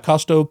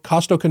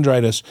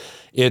costochondritis.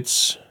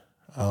 It's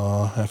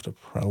I have to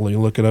probably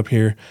look it up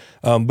here,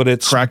 but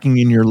it's cracking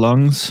in your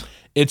lungs.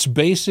 It's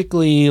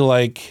basically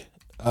like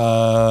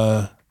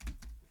I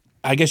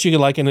guess you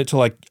could liken it to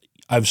like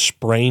I've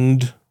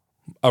sprained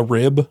a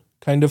rib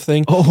kind of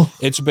thing. Oh.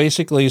 It's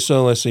basically,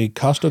 so let's see,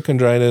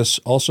 costochondritis,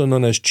 also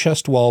known as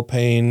chest wall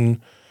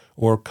pain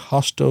or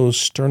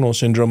costosternal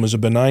syndrome, is a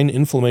benign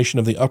inflammation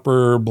of the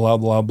upper blah,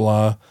 blah,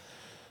 blah.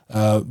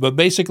 But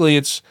basically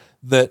it's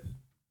that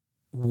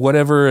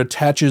whatever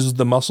attaches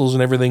the muscles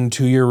and everything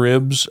to your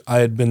ribs, I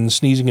had been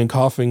sneezing and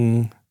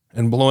coughing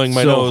and blowing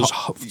my nose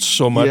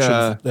so much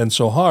and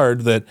so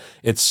hard that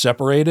it's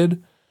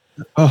separated.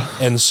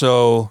 And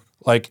so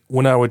like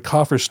when I would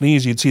cough or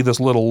sneeze, you'd see this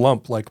little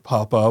lump like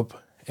pop up,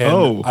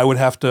 and I'd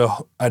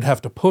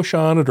have to push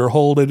on it or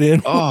hold it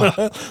in.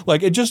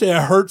 Like it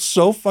hurts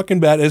so fucking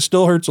bad. It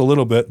still hurts a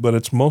little bit, but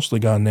it's mostly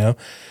gone now.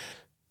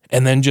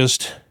 And then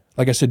just,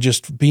 like I said,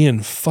 just being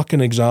fucking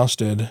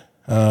exhausted.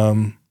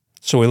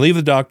 So we leave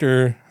the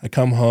doctor, I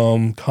come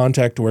home,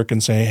 contact work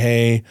and say,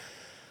 hey,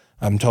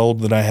 I'm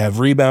told that I have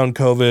rebound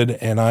COVID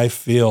and I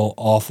feel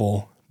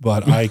awful,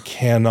 but I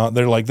cannot.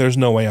 They're like, there's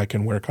no way I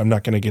can work. I'm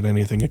not going to get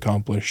anything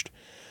accomplished.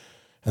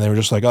 And they were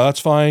just like, oh, that's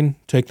fine.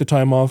 Take the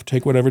time off.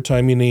 Take whatever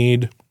time you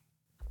need.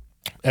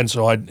 And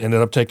so I ended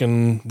up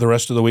taking the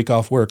rest of the week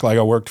off work. Like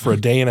I worked for a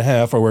day and a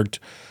half. I worked,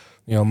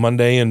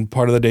 Monday and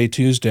part of the day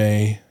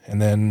Tuesday, and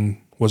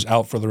then was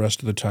out for the rest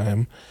of the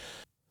time.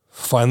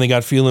 Finally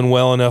got feeling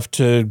well enough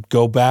to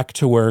go back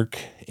to work,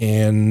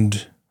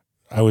 and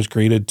I was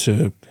greeted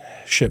to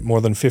ship more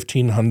than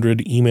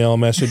 1,500 email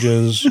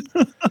messages.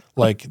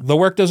 Like the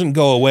work doesn't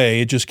go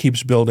away. It just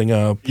keeps building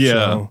up.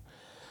 Yeah.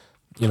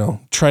 So,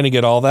 trying to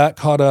get all that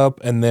caught up.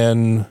 And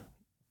then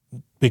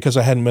because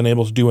I hadn't been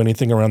able to do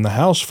anything around the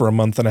house for a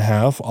month and a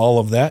half, all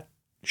of that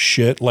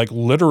shit, like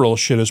literal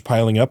shit, is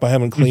piling up. I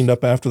haven't cleaned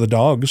up after the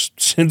dogs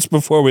since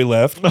before we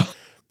left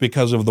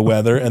because of the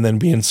weather and then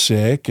being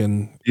sick.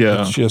 And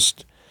it's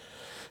just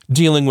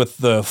dealing with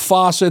the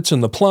faucets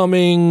and the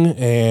plumbing,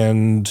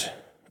 and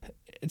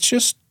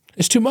it's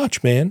too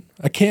much, man.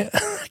 I can't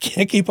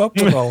keep up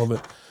with all of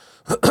it.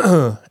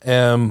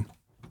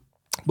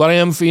 But I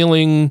am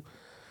feeling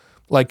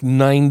like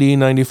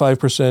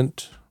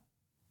 95%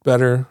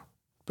 better,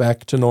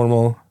 back to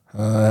normal.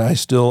 I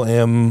still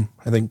am,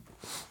 I think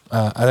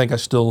I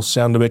still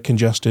sound a bit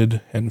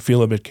congested and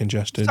feel a bit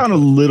congested. Sound a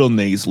little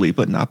nasally,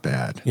 but not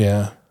bad.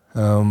 Yeah.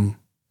 And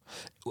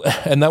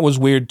that was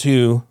weird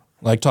too.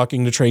 Like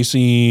talking to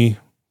Tracy,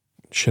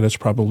 it's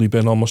probably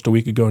been almost a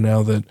week ago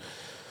now that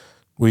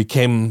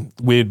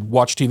we'd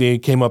watched TV,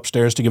 came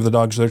upstairs to give the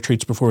dogs their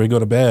treats before we go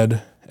to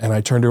bed. And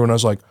I turned to her and I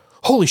was like,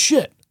 holy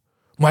shit,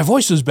 my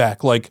voice is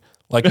back. Like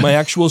my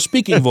actual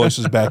speaking voice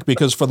is back,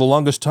 because for the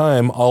longest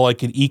time, all I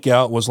could eke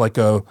out was like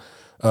a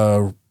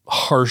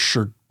harsh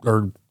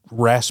or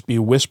raspy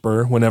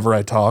whisper whenever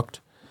I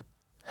talked.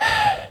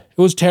 It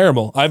was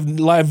terrible.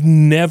 I've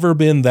never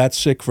been that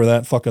sick for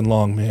that fucking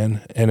long, man.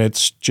 And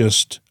it's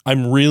just,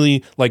 I'm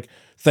really like,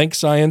 thank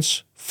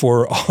science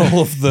for all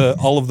of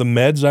the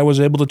meds I was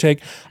able to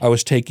take. I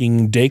was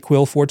taking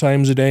Dayquil 4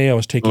 times a day. I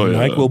was taking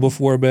NyQuil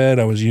before bed.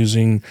 I was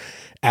using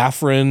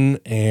Afrin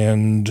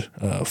and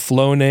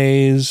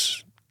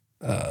Flonase.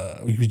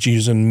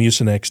 Using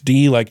Mucinex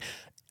D. Like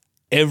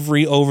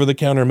every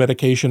over-the-counter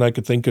medication I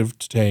could think of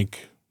to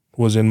take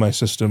was in my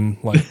system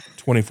like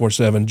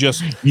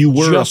 24/7. You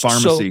were a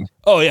pharmacy.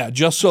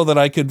 Just so that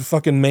I could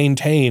fucking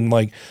maintain,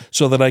 like,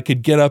 so that I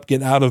could get up,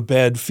 get out of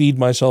bed, feed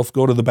myself,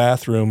 go to the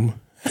bathroom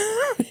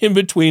in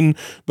between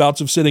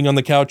bouts of sitting on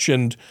the couch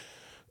and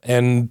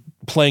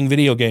playing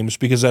video games,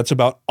 because that's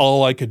about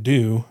all I could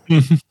do.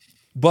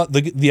 But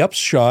the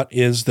upshot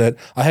is that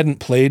I hadn't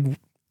played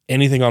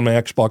anything on my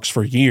Xbox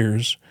for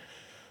years.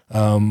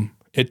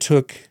 It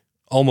took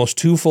almost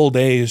 2 full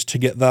days to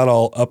get that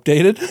all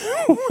updated.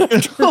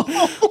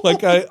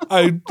 Like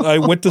I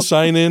went to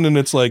sign in and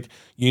it's like,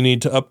 you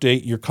need to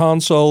update your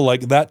console.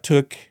 Like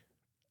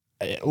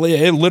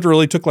it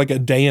literally took like a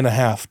day and a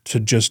half to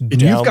just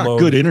download. You've got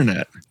good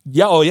internet.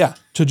 Yeah. Oh yeah.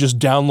 To just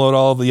download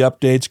all of the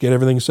updates, get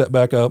everything set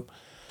back up.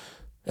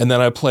 And then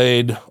I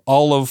played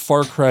all of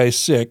Far Cry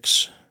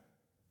 6,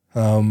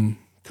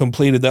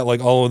 completed that,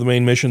 like all of the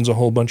main missions, a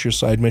whole bunch of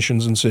side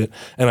missions and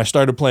I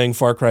started playing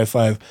Far Cry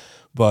 5,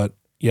 but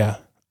yeah,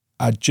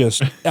 I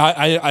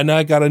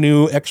got a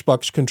new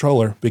Xbox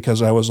controller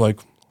because I was like,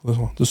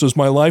 this is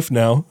my life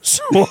now.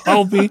 So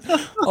I'll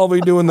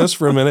be doing this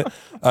for a minute.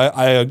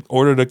 I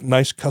ordered a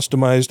nice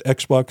customized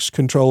Xbox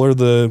controller,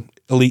 the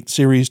Elite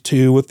Series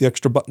 2 with the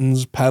extra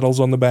buttons, paddles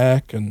on the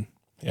back. And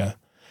yeah,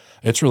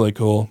 it's really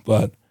cool,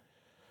 but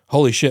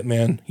holy shit,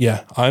 man.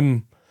 Yeah.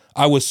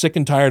 I was sick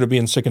and tired of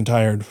being sick and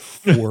tired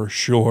for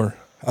sure.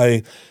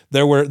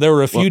 There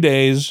were a few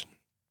days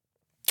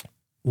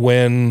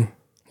when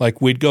like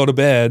we'd go to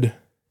bed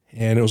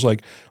and it was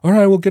like, all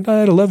right, well, good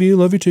night. I love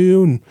you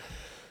too.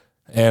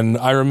 And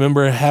I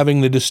remember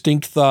having the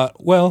distinct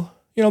thought, well,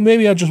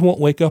 maybe I just won't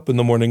wake up in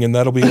the morning and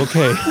that'll be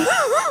okay.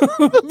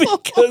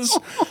 Because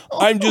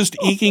I'm just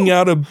eking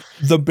out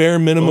the bare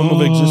minimum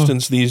of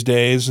existence these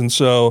days. And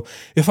so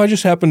if I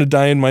just happen to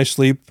die in my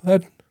sleep,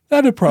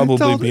 that'd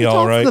probably be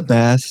all right. The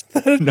best.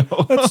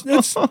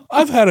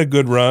 I've had a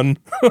good run.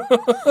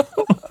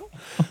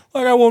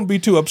 Like I won't be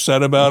too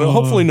upset about it.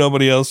 Hopefully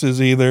nobody else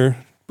is either.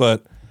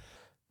 But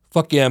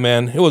Fuck yeah,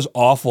 man. It was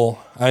awful.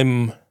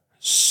 I'm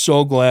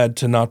so glad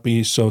to not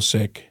be so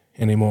sick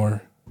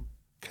anymore.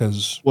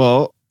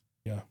 Well,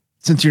 yeah.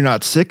 Since you're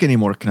not sick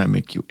anymore, can I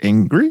make you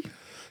angry?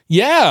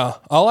 Yeah,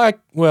 I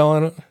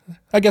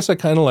guess I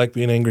kind of like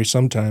being angry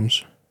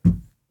sometimes.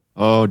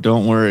 Oh,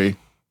 don't worry.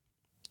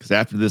 Because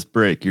after this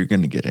break, you're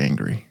going to get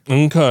angry.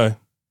 Okay.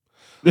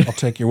 I'll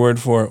take your word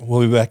for it.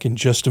 We'll be back in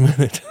just a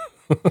minute.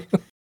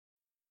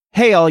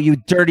 Hey, all you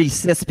dirty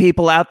cis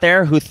people out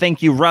there who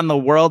think you run the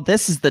world.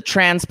 This is the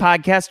trans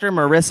podcaster,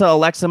 Marissa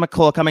Alexa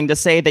McCool, coming to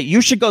say that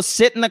you should go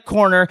sit in the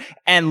corner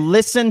and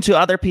listen to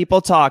other people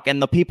talk. And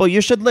the people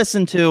you should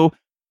listen to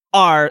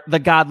are the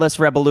Godless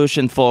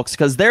Revolution folks,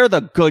 because they're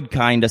the good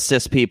kind of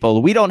cis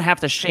people. We don't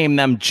have to shame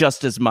them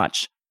just as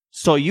much.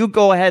 So you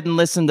go ahead and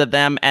listen to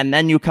them, and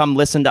then you come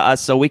listen to us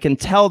so we can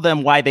tell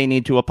them why they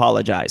need to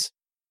apologize.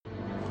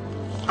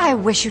 I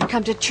wish you'd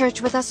come to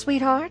church with us,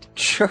 sweetheart.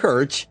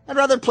 Church? I'd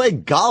rather play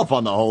golf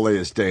on the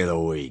holiest day of the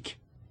week.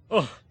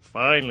 Oh,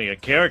 finally, a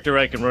character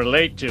I can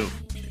relate to.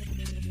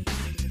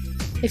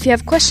 If you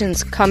have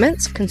questions,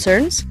 comments,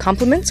 concerns,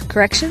 compliments,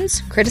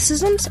 corrections,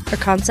 criticisms, or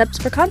concepts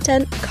for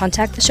content,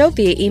 contact the show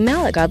via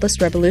email at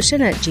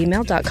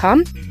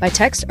godlessrevolution@gmail.com, by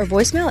text or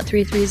voicemail at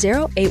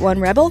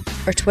 330-81-REBEL,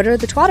 or Twitter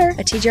the twatter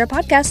at TGR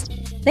Podcast.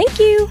 Thank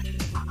you!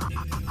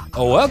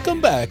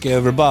 Welcome back,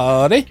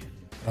 everybody.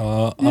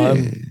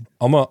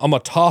 I'm gonna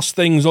toss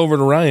things over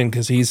to Ryan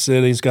because he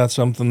said he's got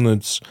something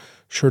that's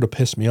sure to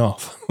piss me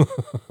off.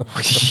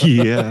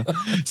 Yeah.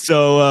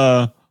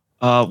 So,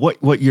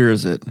 what year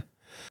is it?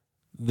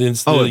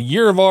 It's the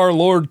year of our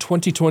Lord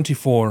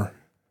 2024.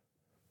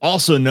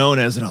 Also known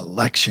as an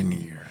election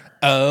year.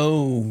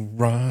 Oh,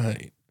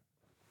 right.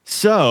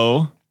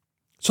 So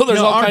there's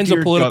all kinds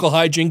of political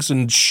hijinks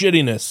and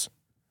shittiness.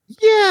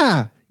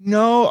 Yeah.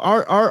 No,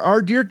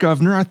 our dear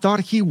governor, I thought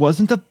he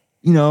wasn't a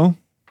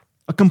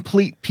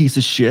complete piece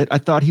of shit. I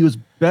thought he was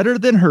better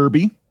than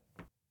Herbie.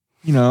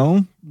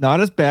 Not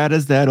as bad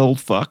as that old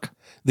fuck.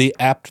 The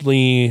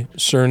aptly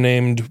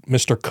surnamed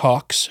Mr.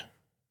 Cox.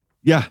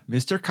 Yeah,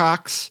 Mr.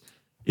 Cox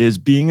is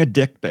being a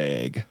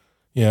dickbag.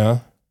 Yeah.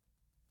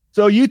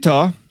 So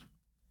Utah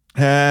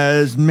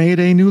has made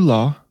a new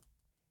law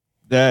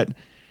that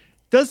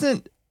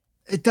doesn't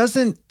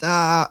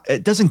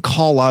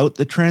call out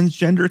the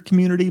transgender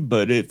community,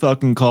 but it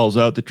fucking calls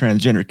out the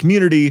transgender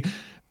community,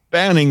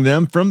 banning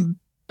them from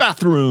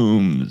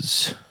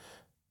bathrooms.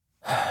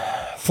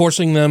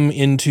 Forcing them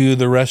into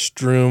the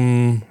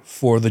restroom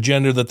for the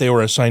gender that they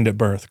were assigned at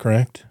birth,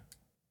 correct?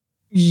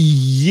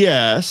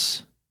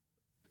 Yes.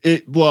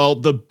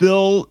 The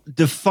bill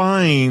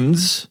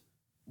defines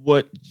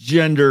what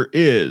gender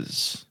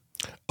is.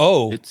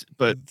 Oh,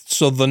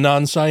 so the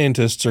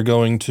non-scientists are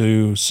going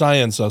to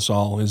science us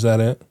all. Is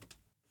that it?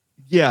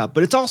 Yeah,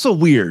 but it's also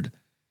weird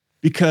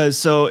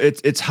because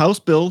it's House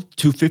Bill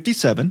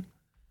 257,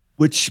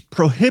 which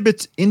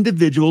prohibits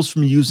individuals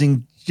from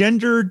using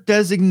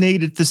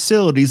gender-designated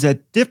facilities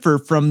that differ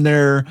from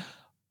their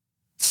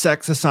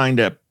sex assigned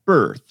at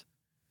birth.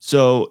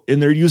 So,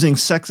 and they're using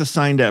sex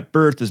assigned at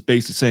birth as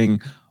basically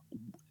saying,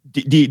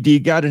 do you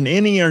got an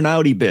innie or an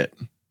outie bit?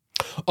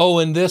 Oh,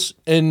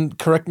 and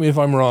correct me if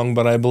I'm wrong,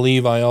 but I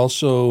believe I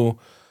also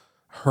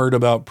heard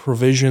about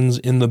provisions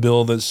in the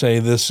bill that say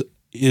this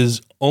is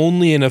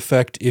only in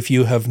effect if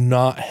you have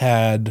not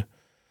had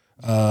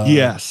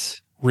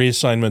yes,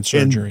 reassignment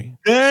surgery.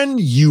 And then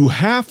you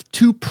have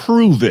to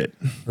prove it.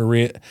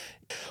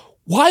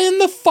 Why in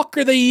the fuck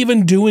are they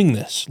even doing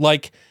this?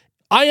 Like,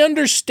 I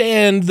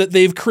understand that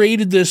they've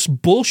created this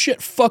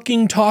bullshit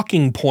fucking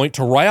talking point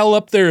to rile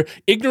up their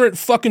ignorant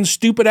fucking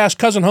stupid ass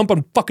cousin hump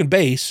on fucking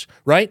base,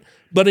 right?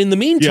 But in the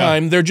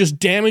meantime, they're just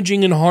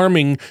damaging and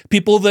harming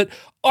people that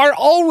are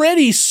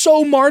already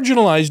so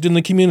marginalized in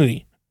the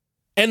community.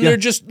 And they're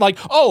just like,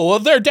 oh, well,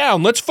 they're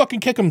down. Let's fucking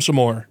kick them some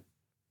more.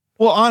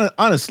 Well,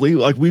 honestly,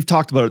 like we've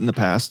talked about it in the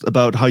past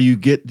about how you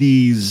get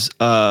these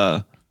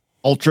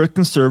ultra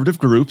conservative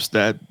groups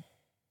that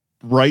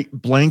write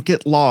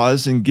blanket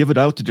laws and give it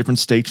out to different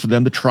states for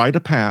them to try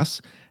to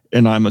pass.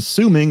 And I'm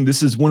assuming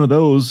this is one of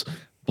those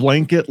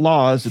blanket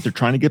laws that they're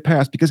trying to get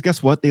passed because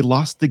guess what? They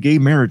lost the gay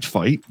marriage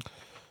fight.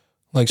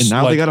 And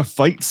now they got to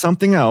fight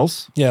something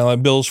else. Yeah,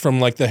 like bills from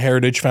like the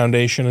Heritage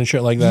Foundation and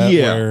shit like that.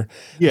 Yeah. Where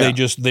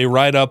they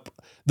write up,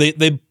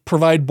 they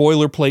provide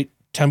boilerplate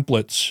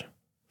templates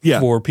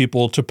for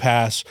people to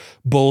pass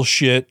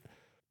bullshit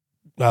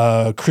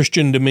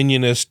Christian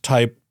dominionist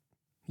type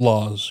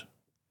laws.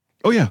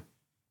 Oh, yeah.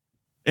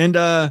 And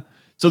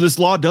so this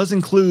law does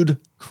include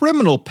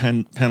criminal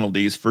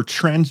penalties for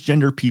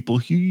transgender people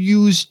who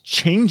use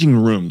changing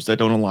rooms that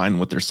don't align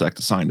with their sex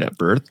assigned at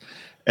birth,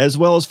 as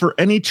well as for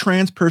any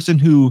trans person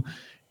who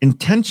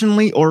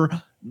intentionally or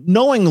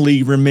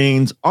knowingly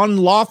remains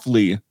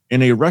unlawfully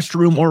in a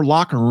restroom or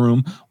locker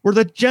room where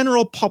the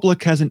general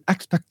public has an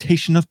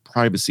expectation of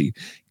privacy.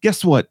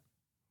 Guess what?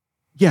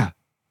 Yeah,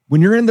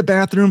 when you're in the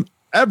bathroom,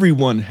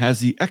 everyone has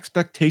the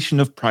expectation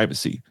of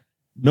privacy.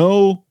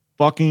 No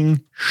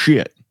fucking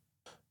shit.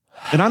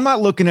 And I'm not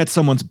looking at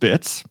someone's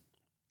bits.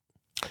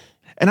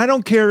 And I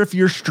don't care if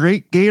you're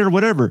straight, gay, or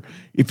whatever.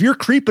 If you're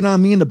creeping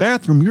on me in the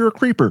bathroom, you're a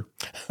creeper.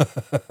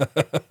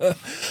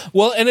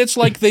 Well, and it's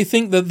like they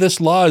think that this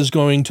law is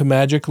going to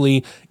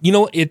magically,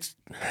 it's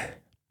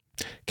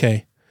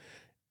okay.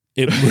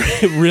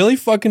 It really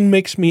fucking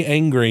makes me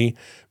angry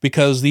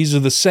because these are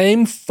the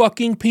same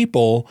fucking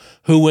people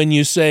who, when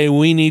you say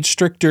we need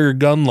stricter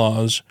gun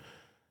laws,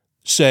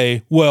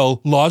 say, well,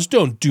 laws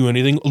don't do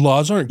anything.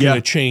 Laws aren't going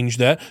to change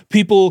that.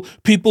 People,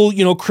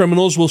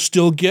 criminals will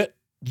still get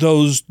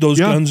those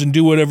guns and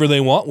do whatever they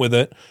want with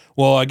it.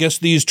 Well, I guess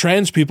these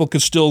trans people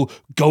could still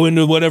go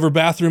into whatever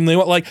bathroom they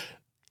want. Like,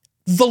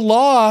 the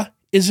law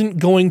isn't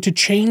going to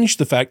change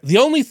the fact. The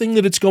only thing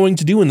that it's going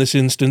to do in this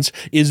instance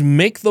is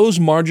make those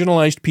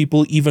marginalized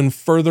people even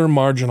further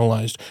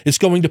marginalized. It's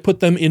going to put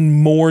them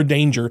in more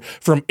danger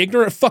from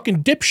ignorant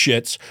fucking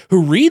dipshits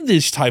who read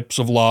these types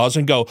of laws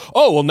and go,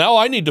 oh, well, now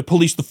I need to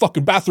police the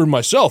fucking bathroom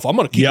myself. I'm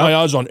going to keep my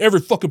eyes on every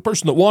fucking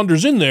person that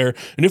wanders in there.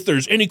 And if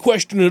there's any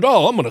question at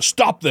all, I'm going to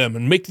stop them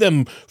and make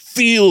them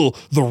feel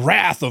the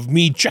wrath of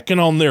me checking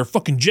on their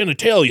fucking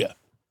genitalia.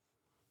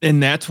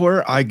 And that's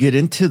where I get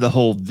into the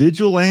whole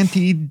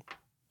vigilante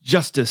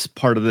justice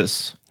part of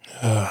this,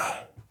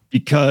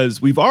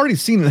 because we've already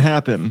seen it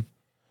happen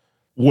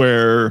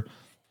where,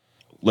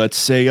 let's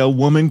say, a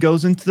woman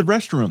goes into the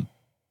restroom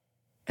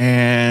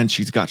and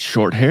she's got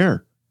short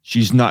hair.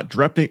 She's not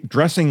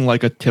dressing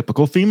like a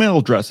typical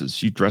female dresses.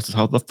 She dresses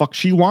how the fuck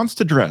she wants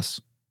to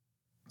dress.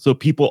 So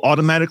people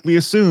automatically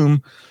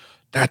assume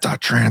that's a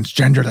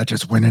transgender that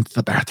just went into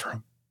the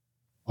bathroom.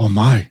 Oh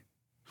my,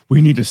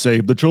 we need to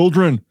save the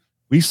children.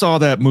 We saw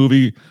that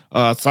movie,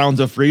 Sounds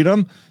of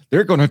Freedom.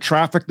 They're going to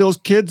traffic those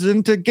kids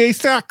into gay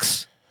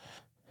sex.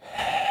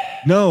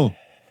 No,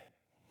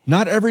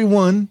 not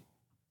everyone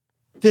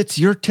fits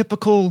your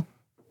typical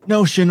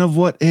notion of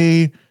what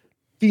a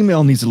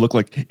female needs to look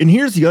like. And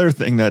here's the other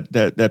thing that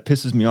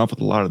pisses me off with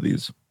a lot of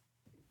these.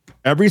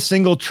 Every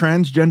single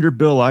transgender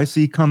bill I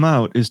see come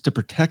out is to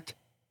protect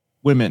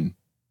women.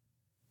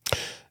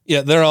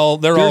 Yeah, they're all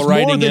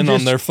riding in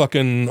on their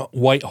fucking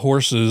white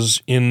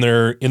horses in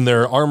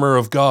their armor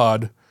of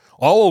God.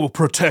 I will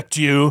protect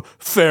you,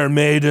 fair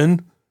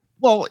maiden.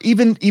 Well,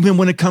 even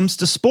when it comes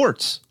to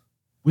sports,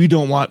 we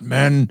don't want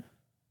men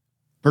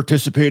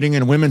participating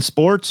in women's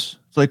sports.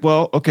 It's like,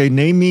 well, okay,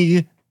 name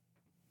me,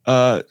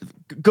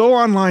 go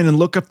online and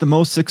look up the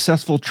most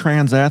successful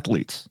trans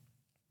athletes.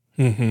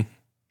 Mm-hmm.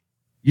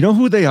 You know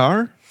who they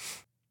are?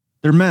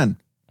 They're men.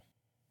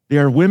 They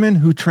are women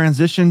who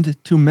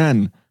transitioned to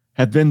men,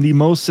 have been the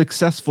most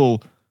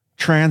successful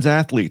trans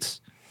athletes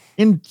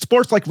in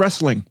sports like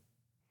wrestling.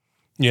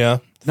 Yeah.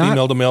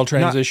 Female to male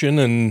transition,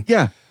 and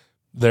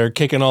they're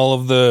kicking all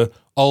of the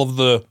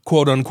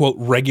quote unquote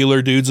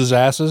regular dudes'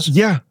 asses.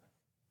 Yeah.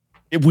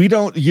 You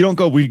don't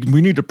go, we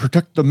need to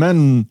protect the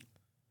men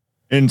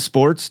in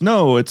sports.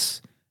 No,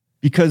 it's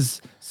because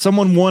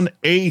someone won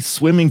a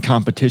swimming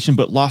competition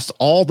but lost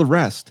all the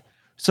rest.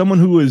 Someone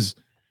who was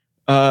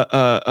Katie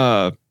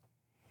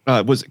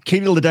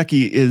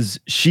Ledecky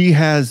she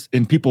has,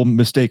 and people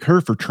mistake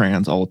her for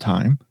trans all the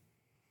time,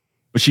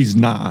 but she's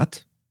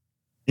not.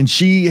 And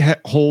she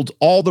holds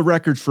all the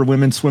records for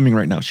women swimming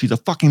right now. She's a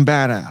fucking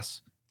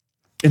badass.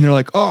 And they're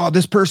like, oh,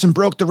 this person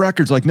broke the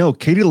records. Like, no,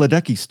 Katie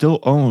Ledecky still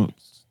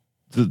owns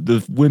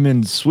the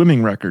women's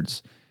swimming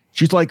records.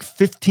 She's like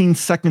 15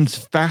 seconds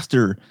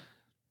faster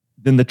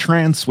than the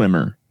trans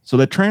swimmer. So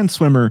the trans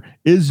swimmer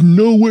is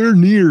nowhere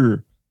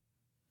near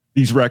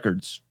these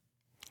records.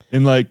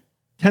 In like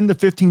 10 to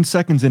 15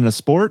 seconds in a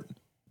sport,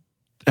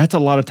 that's a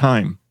lot of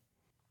time.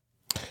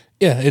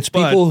 Yeah, it's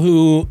people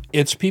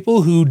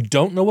who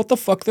don't know what the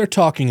fuck they're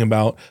talking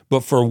about, but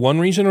for one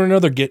reason or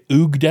another get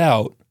ooged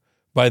out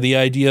by the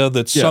idea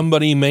that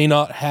somebody may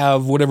not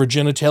have whatever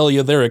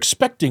genitalia they're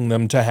expecting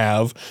them to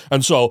have.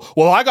 And so,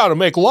 well, I got to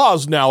make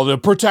laws now to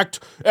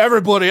protect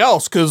everybody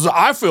else because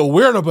I feel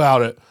weird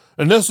about it.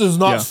 And this is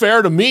not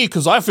fair to me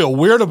because I feel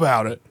weird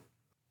about it.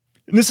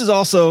 And this is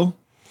also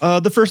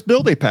the first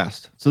bill they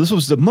passed. So this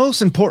was the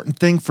most important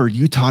thing for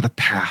Utah to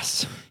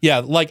pass.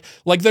 Yeah, like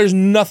there's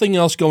nothing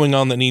else going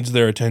on that needs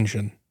their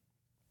attention.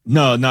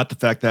 No, not the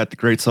fact that the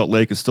Great Salt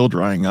Lake is still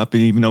drying up.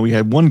 And even though we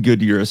had one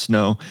good year of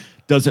snow,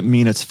 doesn't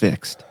mean it's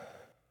fixed.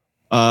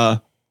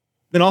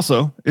 Then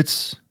also,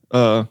 it's,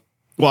 I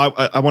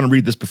want to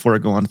read this before I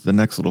go on to the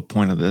next little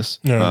point of this.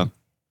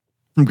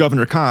 From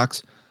Governor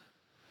Cox.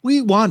 We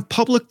want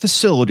public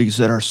facilities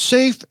that are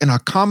safe and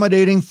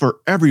accommodating for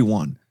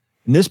everyone.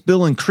 And this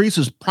bill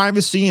increases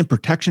privacy and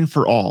protection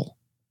for all.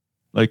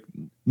 Like,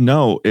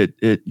 no,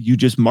 you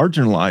just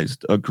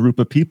marginalized a group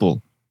of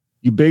people.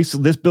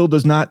 This bill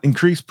does not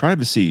increase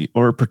privacy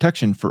or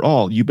protection for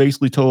all. You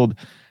basically told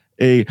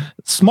a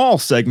small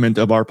segment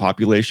of our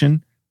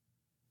population,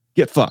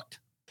 get fucked.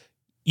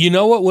 You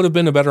know what would have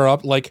been a better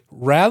option? Like,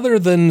 rather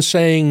than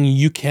saying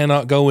you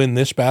cannot go in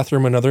this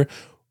bathroom, another,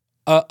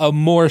 a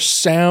more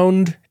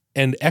sound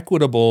and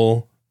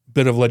equitable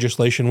bit of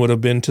legislation would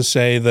have been to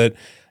say that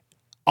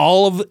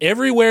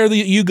everywhere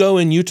that you go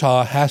in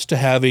Utah has to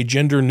have a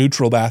gender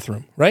neutral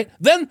bathroom, right?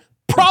 Then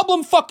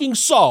problem fucking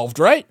solved,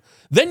 right?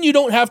 Then you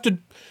don't have to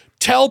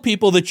tell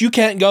people that you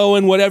can't go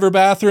in whatever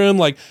bathroom.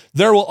 Like,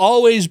 there will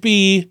always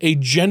be a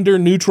gender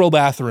neutral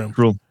bathroom.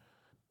 True.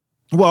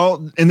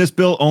 Well, and this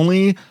bill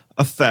only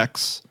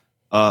affects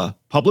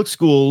public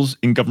schools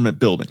in government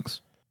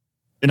buildings.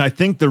 And I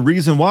think the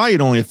reason why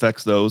it only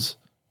affects those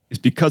is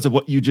because of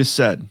what you just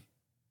said.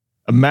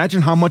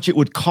 Imagine how much it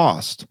would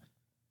cost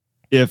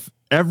if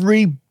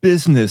every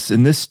business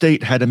in this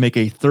state had to make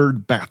a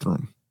third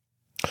bathroom.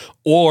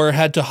 Or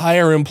had to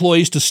hire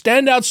employees to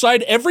stand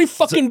outside every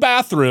fucking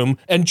bathroom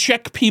and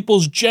check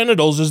people's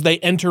genitals as they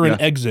enter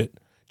and exit.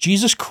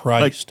 Jesus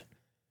Christ.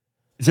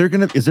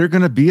 Like, is there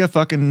gonna be a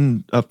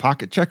fucking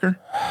pocket checker?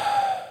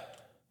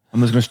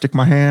 I'm just gonna stick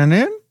my hand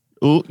in.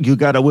 Oh, you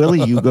got a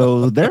willy, you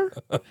go there.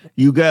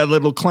 You got a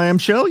little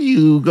clamshell,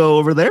 you go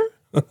over there.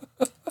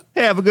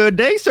 Have a good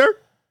day, sir.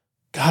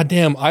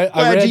 Goddamn, I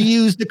Glad you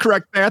used the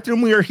correct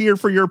bathroom. We are here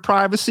for your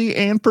privacy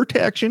and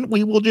protection.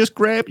 We will just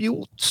grab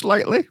you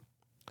slightly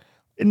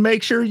and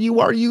make sure you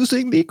are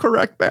using the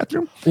correct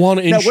bathroom. Want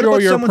to ensure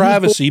your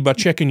privacy by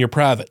checking your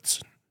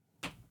privates.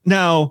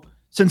 Now,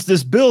 since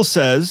this bill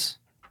says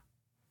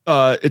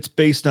it's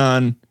based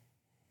on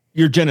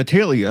your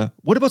genitalia,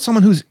 what about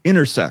someone who's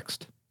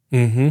intersexed?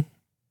 Mm-hmm.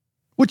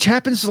 Which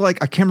happens to,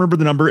 like, I can't remember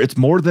the number. It's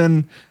more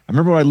than, I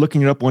remember I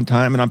looking it up one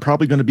time, and I'm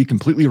probably going to be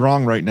completely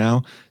wrong right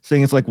now,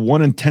 saying it's like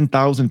 1 in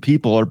 10,000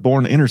 people are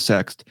born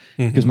intersexed.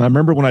 Because I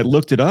remember when I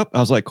looked it up, I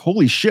was like,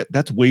 holy shit,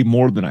 that's way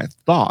more than I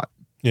thought.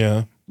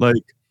 Yeah.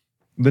 Like,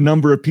 the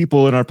number of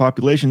people in our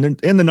population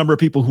and the number of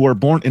people who are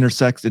born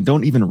intersexed and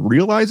don't even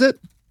realize it,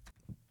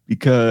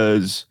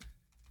 because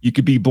you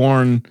could be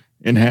born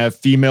and have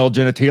female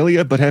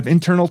genitalia, but have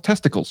internal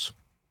testicles.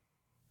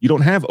 You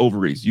don't have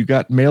ovaries. You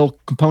got male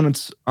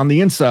components on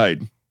the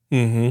inside,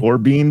 or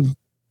being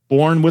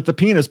born with a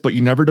penis, but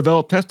you never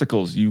develop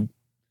testicles.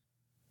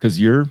 Because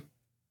your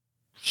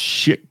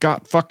shit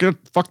got fucked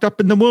up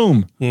in the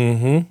womb.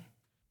 Mm-hmm.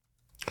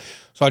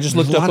 So I just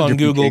looked up on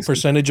Google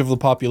percentage of the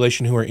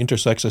population who are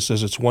intersex. It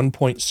says it's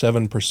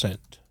 1.7%.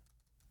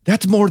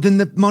 That's more than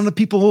the amount of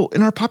people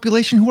in our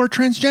population who are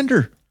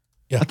transgender.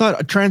 Yeah. I thought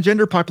a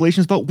transgender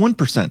population is about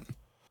 1%.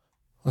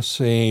 Let's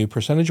see.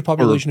 Percentage of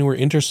population who are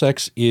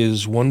intersex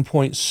is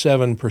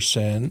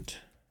 1.7%.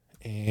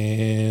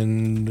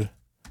 And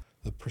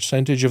the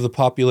percentage of the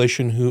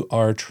population who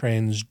are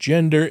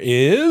transgender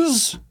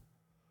is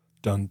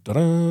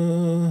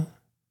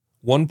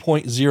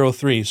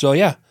 1.03. So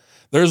yeah,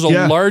 there's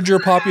a larger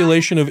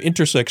population of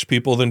intersex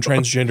people than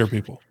transgender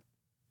people.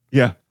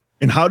 Yeah.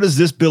 And how does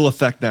this bill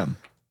affect them?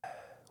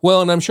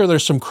 Well, and I'm sure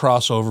there's some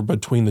crossover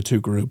between the two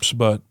groups,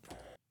 but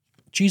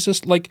Jesus,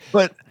 they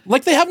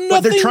have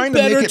nothing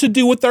better to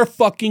do with their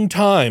fucking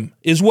time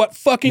is what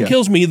fucking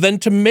kills me than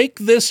to make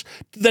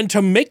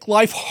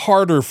life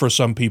harder for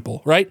some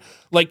people, right?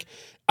 Like,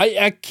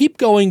 I keep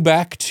going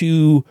back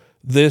to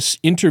this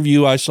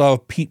interview I saw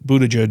of Pete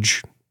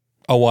Buttigieg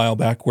a while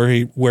back where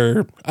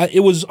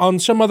it was on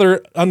some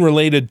other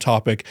unrelated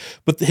topic,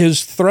 but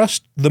his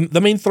thrust,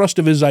 the main thrust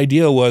of his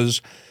idea was,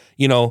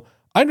 I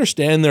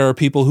understand there are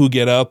people who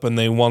get up and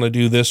they want to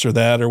do this or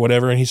that or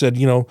whatever. And he said,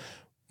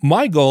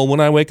 my goal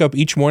when I wake up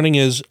each morning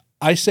is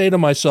I say to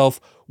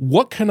myself,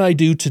 what can I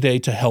do today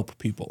to help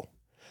people?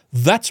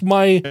 That's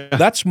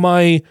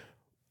my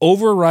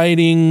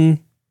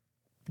overriding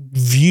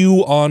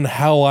view on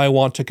how I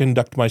want to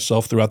conduct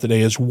myself throughout the day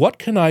is what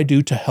can I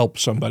do to help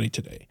somebody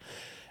today?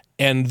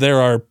 And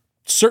there are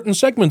certain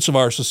segments of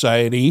our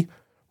society,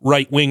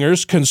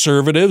 right-wingers,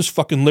 conservatives,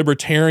 fucking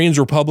libertarians,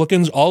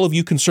 Republicans, all of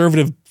you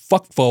conservative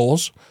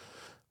fuckfuls,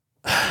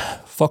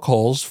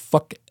 fuckholes,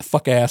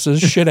 fuck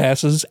asses, shit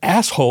asses,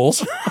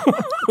 assholes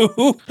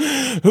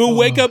who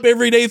wake up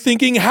every day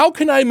thinking, how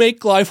can I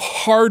make life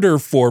harder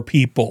for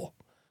people?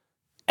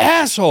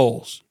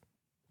 Assholes.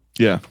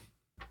 Yeah.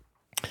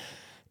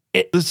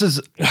 It's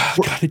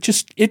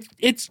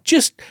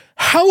just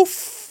how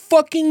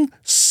fucking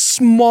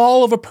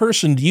small of a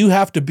person do you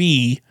have to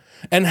be,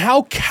 and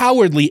how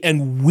cowardly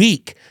and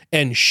weak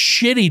and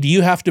shitty do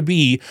you have to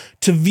be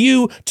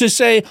to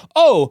say,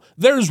 oh,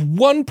 there's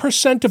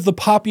 1% of the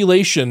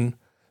population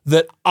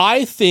that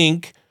I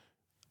think,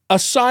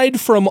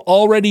 aside from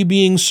already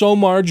being so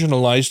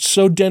marginalized,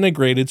 so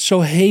denigrated,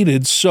 so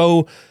hated,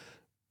 so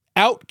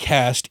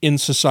outcast in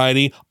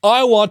society,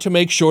 I want to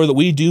make sure that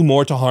we do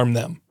more to harm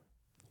them.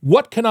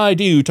 What can I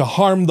do to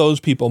harm those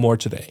people more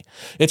today?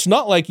 It's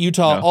not like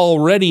Utah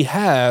already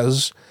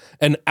has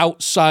an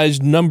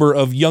outsized number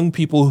of young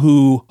people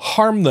who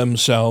harm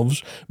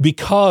themselves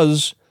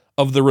because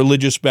of the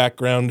religious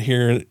background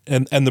here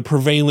and the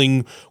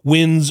prevailing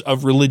winds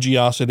of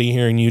religiosity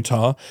here in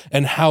Utah,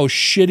 and how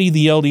shitty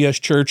the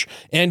LDS Church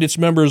and its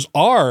members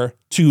are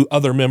to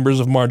other members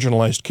of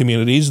marginalized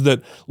communities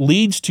that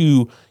leads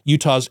to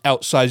Utah's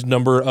outsized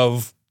number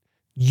of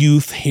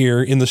youth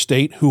here in the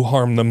state who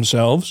harm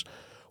themselves.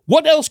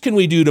 What else can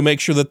we do to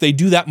make sure that they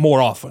do that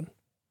more often?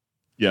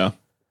 Yeah.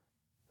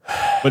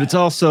 But it's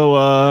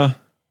also,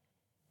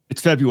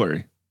 it's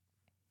February.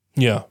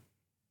 Yeah.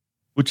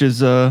 Which is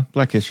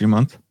Black History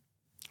Month.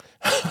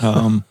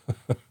 Along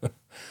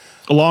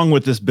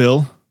with this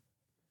bill,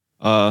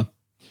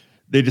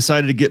 they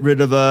decided to get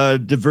rid of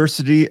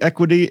diversity,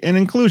 equity, and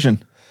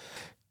inclusion.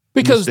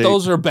 Because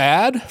those are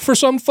bad for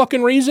some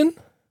fucking reason?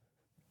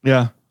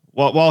 Yeah.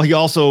 While he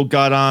also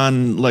got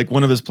on like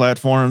one of his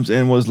platforms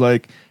and was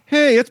like,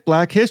 hey, it's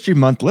Black History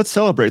Month. Let's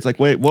celebrate. It's like,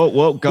 wait,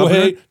 whoa,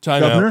 Governor.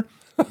 Governor,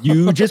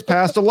 you just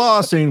passed a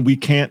law saying we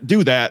can't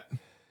do that.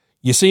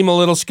 You seem a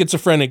little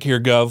schizophrenic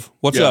here, Gov.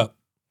 What's up?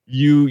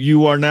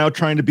 You are now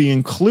trying to be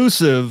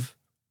inclusive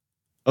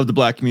of the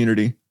Black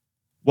community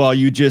while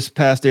you just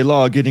passed a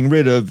law getting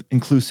rid of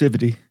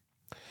inclusivity.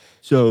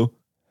 So,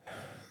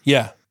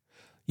 yeah,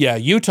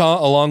 Utah,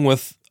 along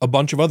with a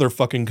bunch of other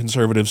fucking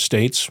conservative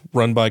states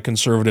run by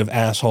conservative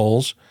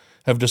assholes,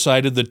 have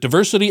decided that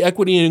diversity,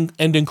 equity,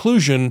 and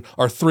inclusion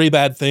are 3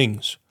 bad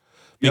things.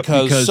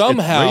 Because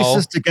somehow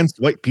it's racist against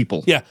white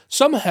people. Yeah,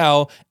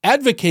 somehow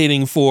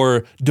advocating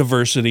for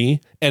diversity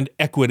and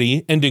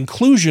equity and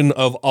inclusion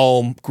of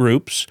all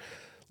groups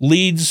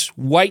leads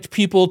white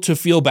people to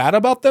feel bad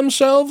about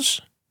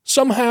themselves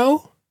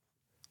somehow.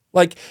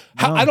 Like,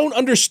 I don't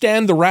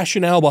understand the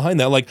rationale behind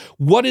that. Like,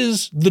 what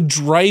is the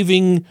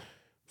driving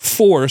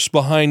force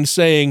behind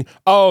saying,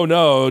 oh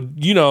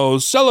no,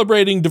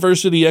 celebrating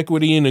diversity,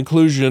 equity, and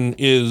inclusion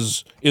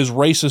is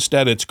racist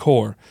at its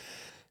core?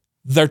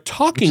 Their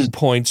talking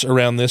points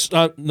around this.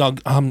 No,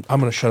 I'm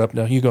going to shut up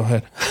now. You go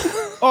ahead.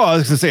 Oh, I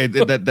was going to say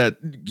that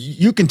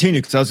you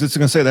continue, because I was just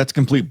going to say that's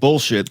complete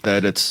bullshit.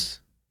 That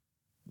it's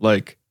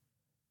like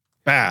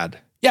bad.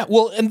 Yeah,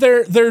 well, and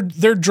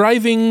their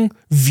driving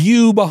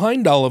view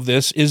behind all of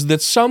this is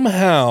that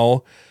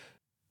somehow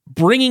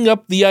bringing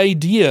up the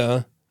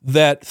idea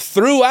that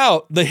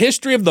throughout the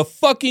history of the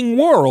fucking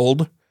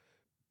world,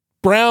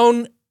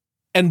 brown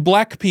and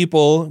black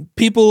people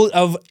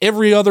of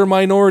every other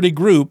minority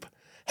group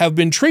have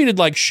been treated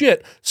like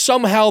shit,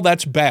 somehow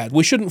that's bad.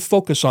 We shouldn't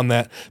focus on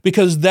that,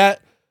 because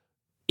that,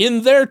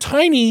 in their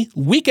tiny,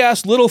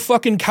 weak-ass little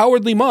fucking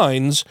cowardly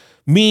minds,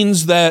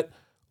 means that,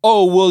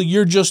 oh, well,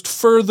 you're just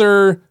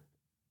further...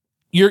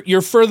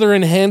 You're further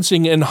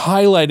enhancing and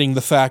highlighting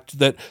the fact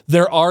that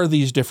there are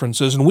these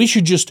differences, and we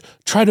should just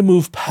try to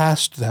move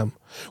past them.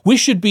 We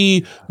should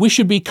be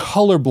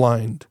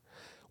colorblind.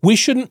 We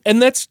shouldn't,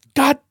 and that's,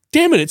 God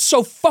damn it, it's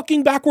so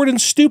fucking backward and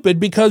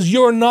stupid, because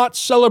you're not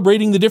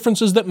celebrating the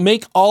differences that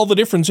make all the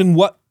difference in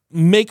what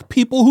make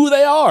people who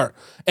they are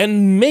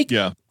and make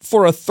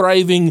for a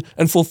thriving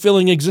and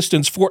fulfilling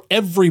existence for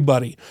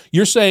everybody.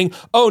 You're saying,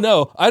 oh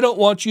no, I don't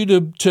want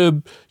you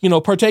to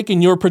partake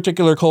in your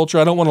particular culture.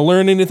 I don't want to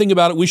learn anything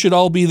about it. We should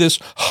all be this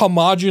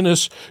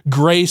homogenous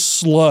gray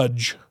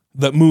sludge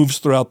that moves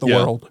throughout the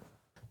world.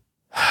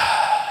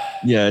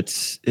 Yeah,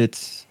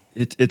 it's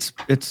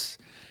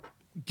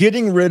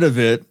getting rid of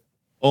it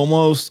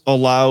almost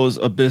allows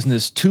a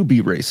business to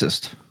be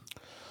racist.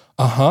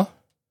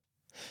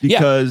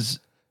 Because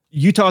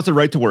Utah's a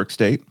right to work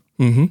state.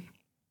 Mm-hmm.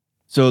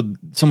 So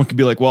someone could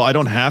be like, well, I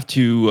don't have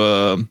to,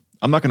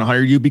 I'm not going to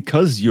hire you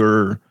because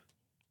you're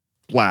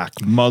black,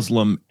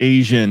 Muslim,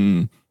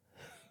 Asian,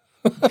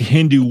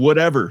 Hindu,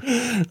 whatever.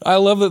 I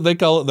love that they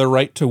call it the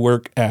Right to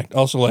Work Act.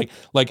 Also,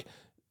 like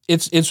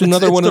it's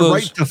another one of those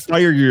right to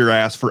fire your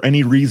ass for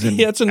any reason.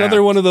 Yeah, it's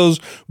another one of those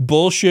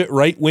bullshit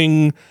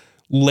right-wing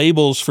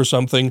labels for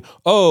something.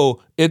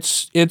 Oh,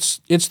 it's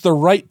the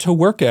Right to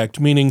Work Act,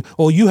 meaning,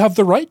 well, you have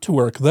the right to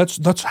work.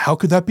 That's how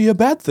could that be a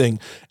bad thing?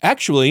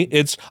 Actually,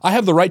 it's I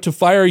have the right to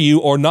fire you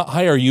or not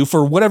hire you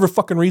for whatever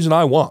fucking reason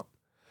I want.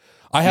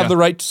 I have the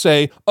right to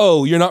say,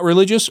 oh, you're not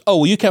religious? Oh,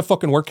 well, you can't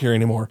fucking work here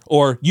anymore.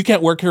 Or you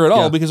can't work here at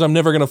all because I'm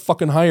never going to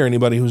fucking hire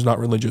anybody who's not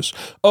religious.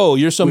 Oh,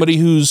 you're somebody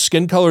whose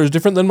skin color is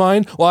different than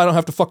mine? Well, I don't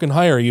have to fucking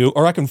hire you,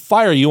 or I can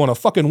fire you on a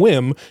fucking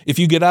whim if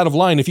you get out of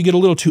line. If you get a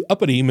little too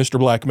uppity, Mr.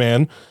 Black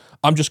Man,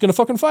 I'm just going to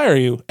fucking fire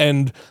you.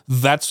 And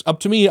that's up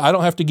to me. I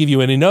don't have to give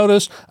you any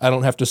notice. I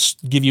don't have to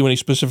give you any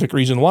specific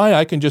reason why.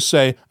 I can just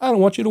say, I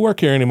don't want you to work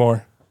here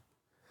anymore.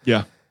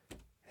 Yeah.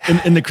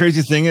 And the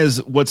crazy thing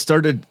is, what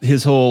started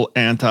his whole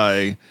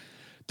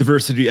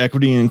anti-diversity,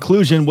 equity, and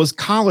inclusion was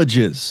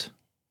colleges.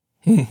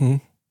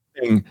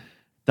 Mm-hmm.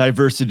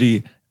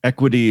 Diversity,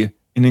 equity,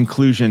 and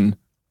inclusion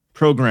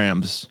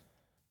programs.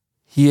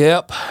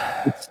 Yep.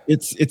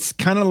 It's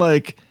kind of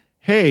like,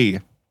 hey,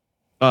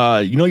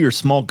 your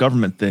small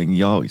government thing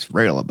you always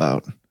rail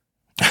about.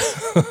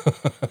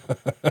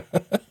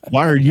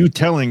 Why are you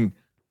telling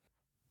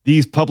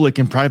these public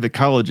and private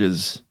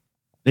colleges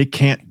they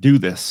can't do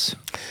this?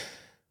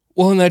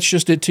 Well, and that's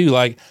just it too.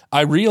 Like,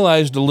 I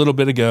realized a little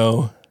bit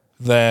ago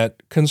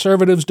that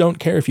conservatives don't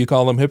care if you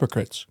call them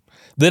hypocrites.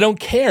 They don't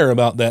care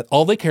about that.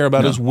 All they care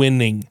about is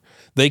winning.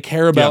 They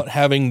care about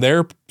having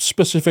their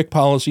specific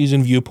policies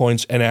and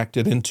viewpoints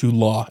enacted into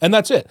law. And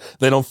that's it.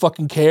 They don't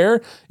fucking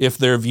care if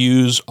their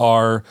views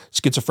are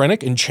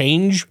schizophrenic and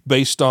change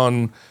based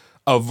on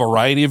a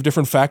variety of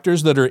different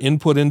factors that are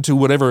input into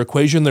whatever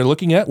equation they're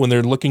looking at when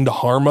they're looking to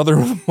harm other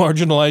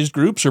marginalized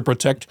groups or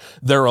protect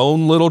their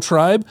own little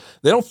tribe.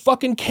 They don't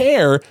fucking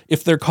care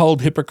if they're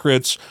called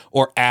hypocrites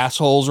or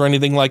assholes or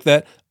anything like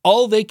that.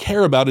 All they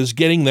care about is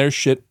getting their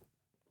shit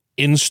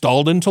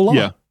installed into law.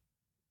 Yeah.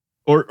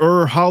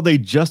 or how they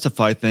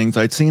justify things.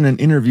 I'd seen an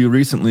interview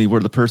recently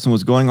where the person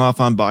was going off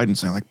on Biden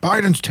saying like,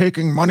 Biden's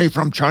taking money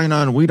from China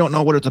and we don't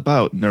know what it's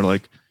about. And they're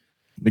like,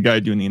 the guy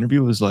doing the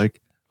interview was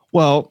like,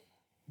 well,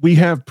 we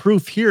have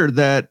proof here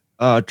that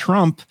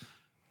Trump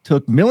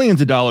took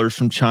millions of dollars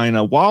from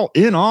China while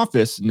in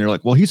office. And they're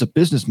like, well, he's a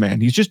businessman.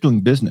 He's just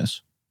doing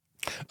business.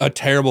 A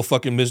terrible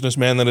fucking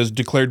businessman that has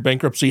declared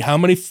bankruptcy how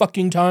many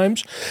fucking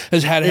times?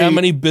 Has had how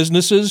many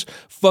businesses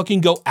fucking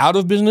go out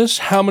of business?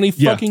 How many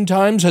fucking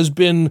times has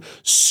been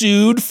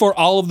sued for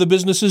all of the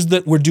businesses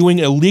that were doing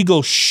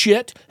illegal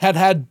shit?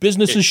 Had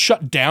businesses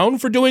shut down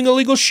for doing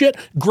illegal shit?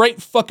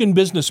 Great fucking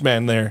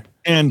businessman there.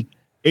 And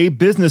a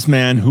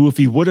businessman who, if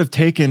he would have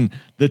taken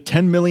the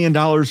 $10 million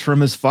from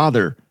his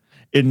father,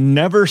 it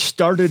never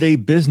started a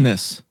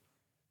business,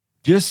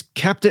 just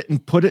kept it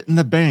and put it in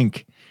the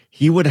bank,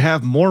 he would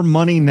have more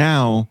money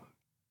now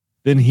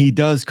than he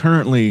does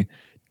currently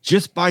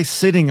just by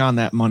sitting on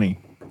that money.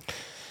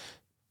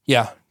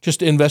 Yeah,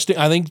 just investing.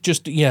 I think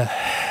just,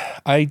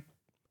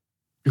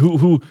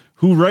 who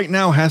right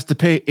now has to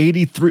pay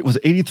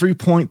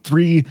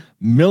 $83.3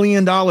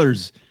 million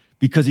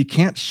because he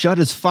can't shut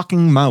his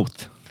fucking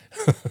mouth.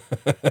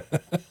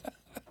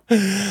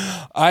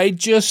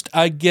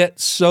 I get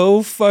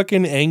so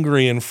fucking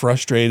angry and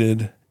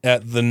frustrated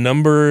at the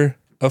number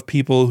of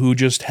people who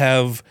just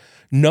have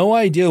no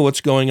idea what's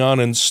going on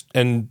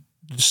and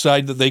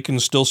decide that they can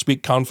still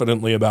speak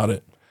confidently about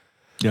it.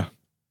 Yeah.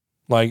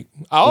 Like,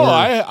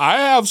 I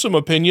have some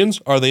opinions.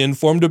 Are they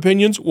informed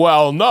opinions?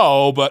 Well,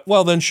 no, but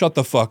then shut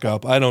the fuck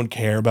up. I don't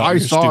care about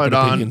your stupid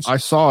opinions. I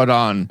saw it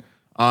on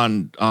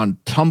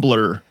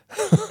Tumblr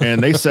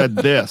and they said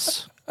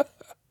this.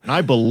 And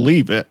I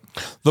believe it.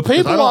 The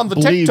people on the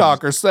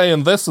TikTok are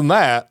saying this and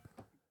that.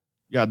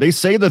 Yeah, they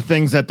say the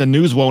things that the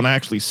news won't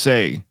actually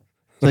say.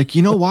 Like,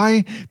 you know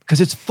why? Because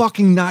it's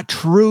fucking not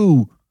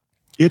true.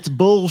 It's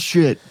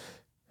bullshit.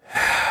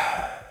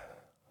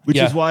 Which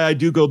is why I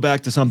do go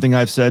back to something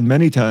I've said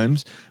many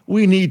times.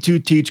 We need to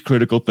teach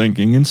critical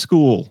thinking in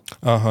school.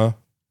 Uh-huh.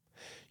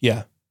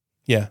 Yeah.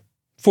 Yeah.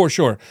 For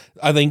sure.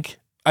 I think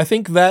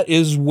that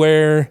is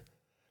where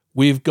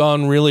we've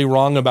gone really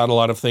wrong about a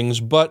lot of things.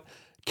 But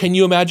can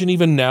you imagine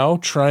even now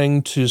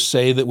trying to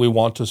say that we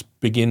want to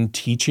begin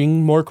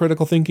teaching more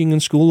critical thinking in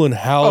school and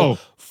how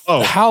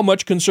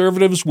much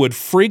conservatives would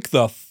freak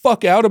the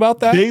fuck out about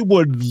that? They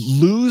would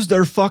lose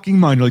their fucking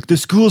mind. Like, the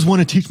schools want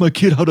to teach my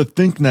kid how to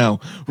think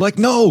now. We're like,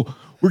 no,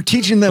 we're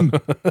teaching them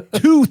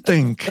to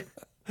think,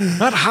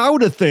 not how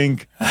to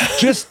think,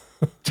 just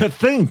to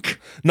think.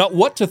 Not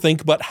what to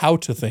think, but how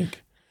to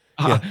think.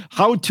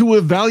 How to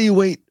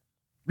evaluate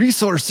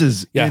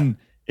resources and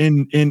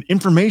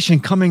information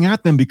coming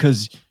at them,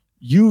 because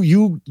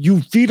you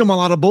feed them a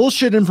lot of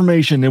bullshit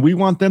information and we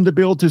want them to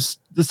be able to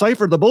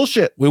decipher the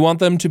bullshit. We want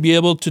them to be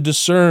able to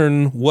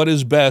discern what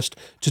is best,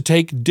 to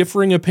take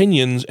differing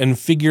opinions and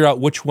figure out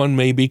which one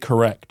may be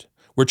correct.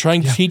 We're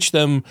trying to teach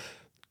them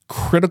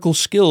critical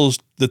skills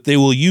that they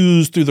will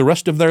use through the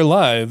rest of their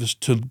lives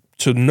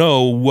to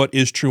know what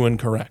is true and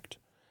correct.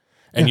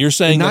 And you're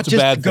saying that's a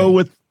bad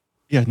thing.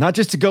 Not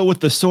just to go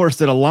with the source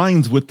that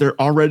aligns with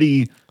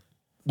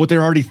what they're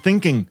already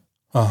thinking.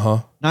 Uh-huh.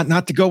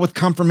 Not to go with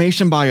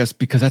confirmation bias,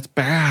 because that's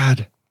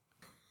bad.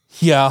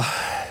 Yeah,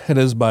 it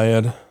is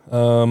bad.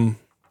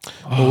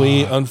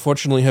 We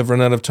unfortunately have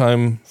run out of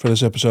time for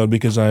this episode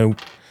because I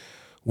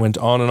went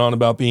on and on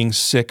about being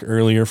sick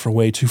earlier for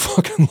way too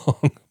fucking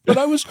long. But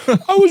I was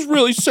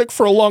really sick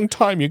for a long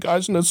time, you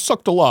guys, and it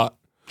sucked a lot.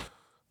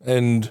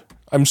 And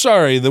I'm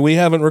sorry that we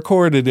haven't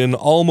recorded in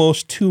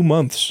almost 2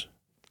 months.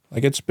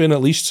 Like, it's been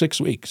at least 6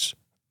 weeks.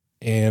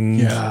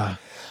 And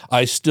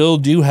I still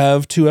do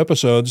have 2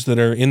 episodes that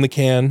are in the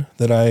can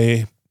that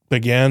I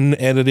began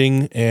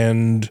editing,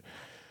 and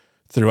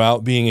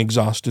throughout being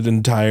exhausted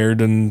and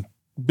tired and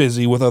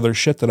busy with other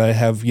shit that I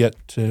have yet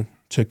to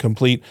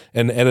complete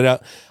and edit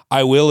out.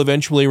 I will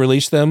eventually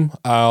release them.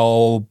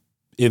 I'll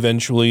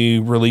eventually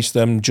release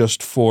them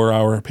just for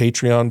our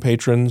Patreon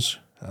patrons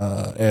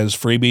as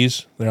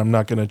freebies. I'm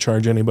not going to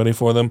charge anybody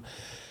for them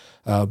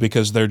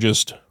because they're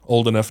just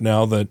old enough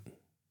now that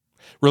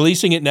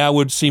releasing it now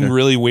would seem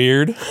really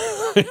weird.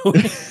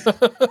 Like,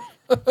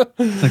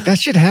 that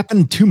shit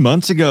happened 2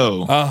 months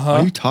ago. Uh-huh. Why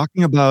are you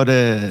talking about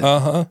it?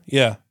 Uh-huh.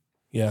 Yeah.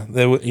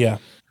 Yeah.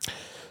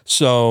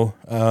 So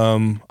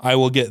I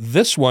will get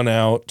this one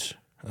out,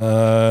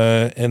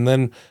 and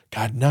then,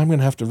 God, now I'm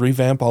gonna have to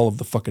revamp all of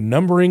the fucking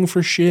numbering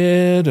for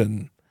shit,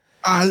 and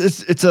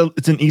it's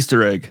an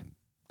Easter egg.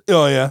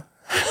 Oh yeah.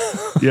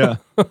 Yeah.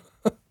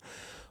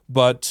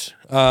 But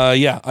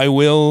I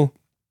will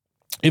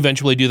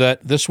eventually do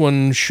that. This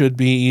one should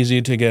be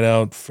easy to get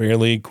out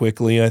fairly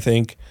quickly, I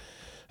think.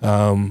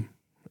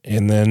 And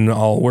then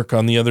I'll work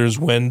on the others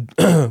when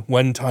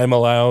time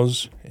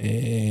allows.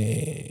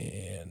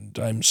 And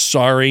I'm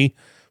sorry,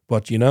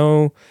 but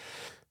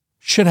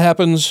shit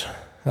happens.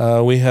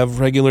 We have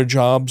regular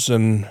jobs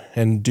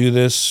and do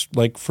this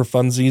like for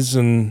funsies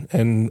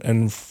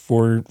and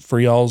for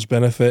y'all's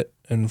benefit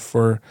and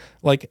for,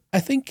 like, I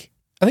think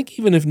I think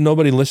even if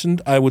nobody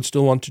listened, I would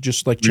still want to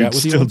just like chat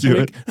with you. Still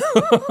do it.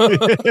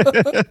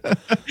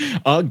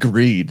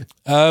 Agreed.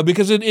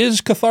 Because it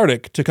is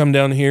cathartic to come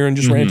down here and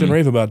just rant and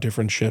rave about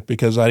different shit,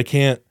 because I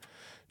can't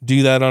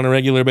do that on a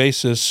regular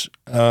basis.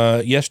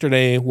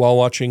 Yesterday, while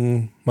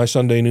watching my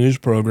Sunday news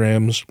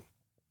programs,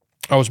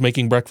 I was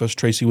making breakfast.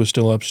 Tracy was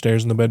still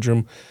upstairs in the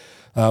bedroom.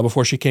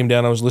 Before she came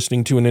down, I was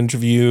listening to an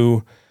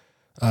interview.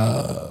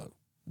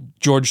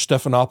 George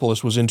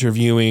Stephanopoulos was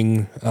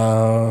interviewing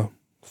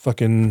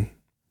fucking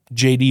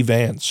J.D.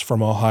 Vance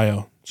from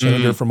Ohio,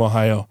 senator from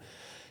Ohio,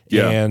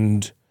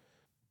 and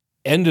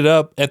ended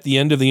up at the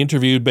end of the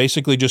interview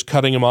basically just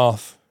cutting him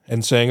off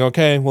and saying,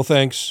 okay, well,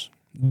 thanks.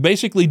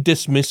 Basically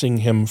dismissing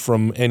him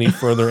from any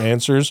further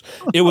answers.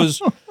 It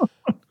was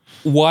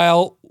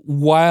while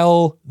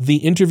the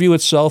interview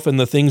itself and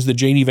the things that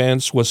J.D.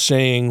 Vance was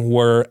saying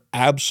were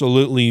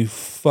absolutely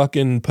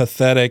fucking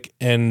pathetic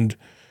and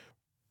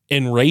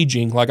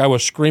enraging. Like, I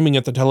was screaming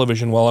at the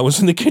television while I was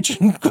in the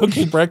kitchen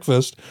cooking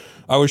breakfast.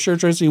 I was sure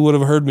Tracy would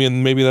have heard me,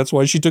 and maybe that's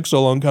why she took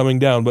so long coming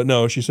down. But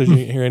no, she said she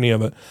didn't hear any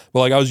of it. But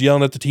like, I was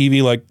yelling at the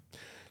TV, like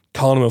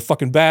calling him a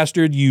fucking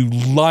bastard, you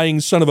lying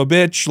son of a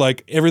bitch,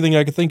 like everything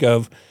I could think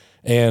of.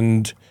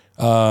 And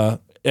at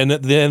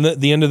the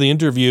end of the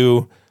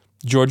interview,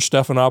 George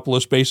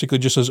Stephanopoulos basically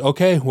just says,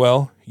 okay,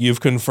 well,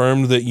 you've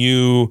confirmed that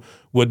you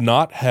would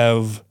not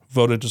have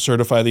voted to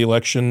certify the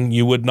election.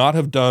 You would not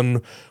have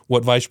done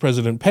what Vice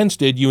President Pence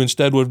did. You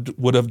instead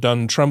would have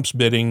done Trump's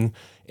bidding,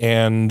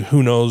 and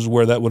who knows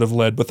where that would have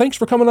led. But thanks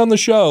for coming on the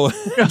show.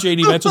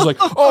 J.D. Vance was like,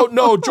 oh,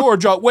 no,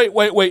 George,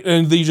 wait.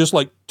 And they just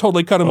like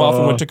totally cut him off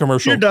and went to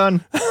commercial. You're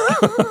done.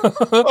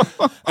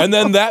 And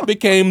then that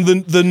became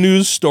the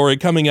news story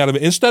coming out of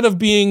it. Instead of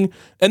being,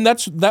 and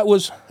that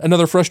was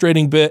another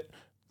frustrating bit,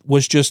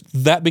 was just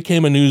that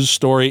became a news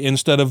story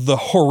instead of the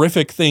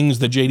horrific things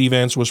that J.D.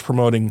 Vance was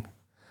promoting,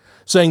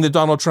 saying that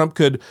Donald Trump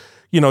could,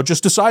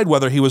 just decide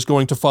whether he was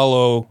going to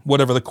follow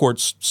whatever the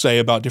courts say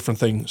about different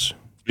things.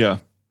 Yeah.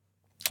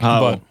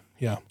 But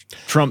yeah,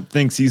 Trump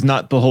thinks he's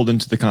not beholden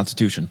to the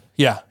Constitution.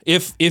 Yeah.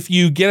 If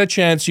you get a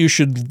chance, you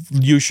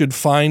should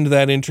find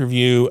that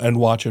interview and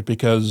watch it,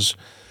 because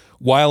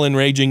while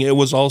enraging, it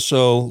was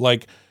also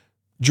like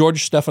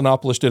George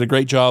Stephanopoulos did a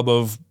great job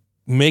of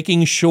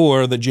making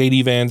sure that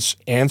J.D. Vance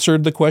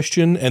answered the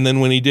question, and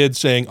then when he did,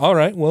 saying, all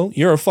right, well,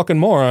 you're a fucking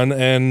moron,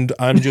 and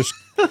I'm just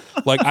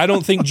like, I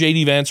don't think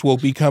J.D. Vance will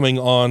be coming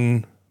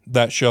on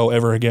that show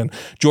ever again.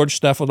 George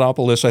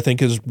Stephanopoulos, I think,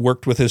 has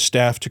worked with his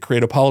staff to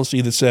create a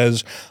policy that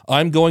says,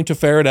 I'm going to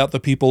ferret out the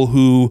people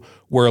who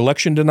were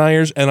election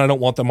deniers, and I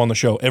don't want them on the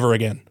show ever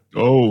again.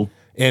 Oh.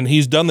 And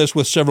he's done this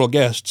with several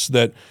guests,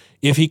 that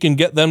if he can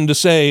get them to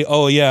say,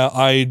 oh yeah,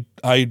 I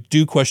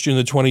do question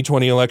the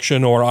 2020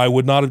 election, or I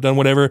would not have done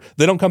whatever,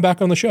 they don't come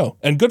back on the show.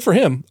 And good for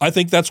him. I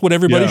think that's what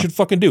everybody should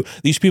fucking do.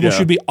 These people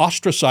should be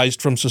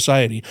ostracized from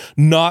society,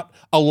 not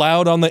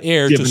allowed on the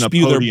air to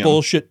spew their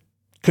bullshit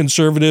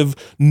conservative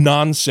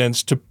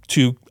nonsense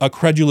to a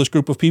credulous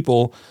group of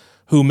people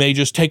who may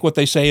just take what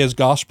they say as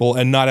gospel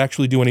and not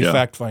actually do any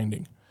fact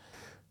finding.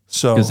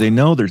 So, because they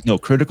know there's no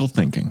critical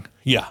thinking.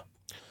 Yeah.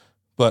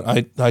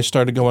 But I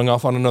started going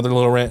off on another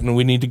little rant, and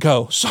we need to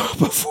go. So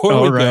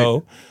before we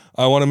go,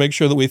 I want to make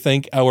sure that we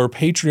thank our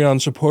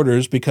Patreon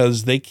supporters,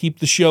 because they keep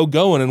the show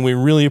going, and we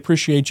really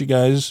appreciate you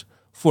guys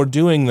for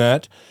doing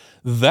that.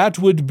 That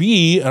would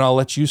be, and I'll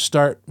let you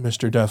start,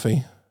 Mr.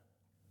 Duffy.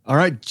 All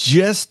right,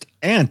 just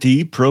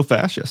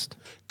anti-pro-fascist.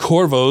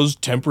 Corvo's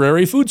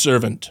temporary food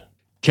servant.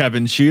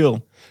 Kevin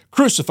Scheel.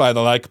 Crucify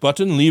the like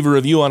button, leave a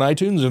review on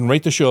iTunes, and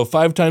rate the show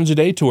 5 times a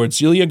day towards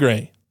Celia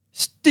Gray.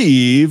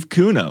 Steve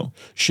Kuno.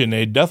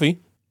 Sinead Duffy.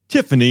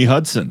 Tiffany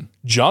Hudson.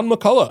 John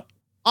McCullough.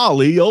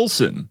 Ollie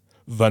Olson.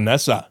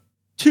 Vanessa.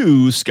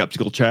 2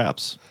 Skeptical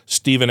Chaps.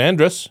 Stephen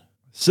Andrus.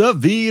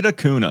 Savita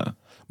Kuna.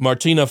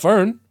 Martina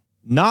Fern.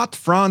 Not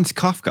Franz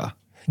Kafka.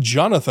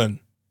 Jonathan.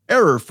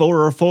 Error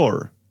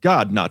 404.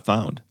 God not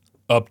found.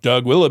 Up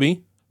Doug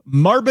Willoughby.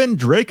 Marvin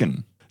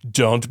Draken.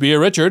 Don't be a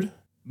Richard.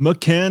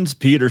 Mackenzie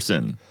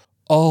Peterson.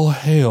 All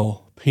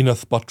hail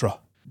Peanut Butter.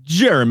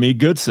 Jeremy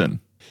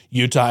Goodson.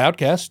 Utah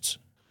Outcasts.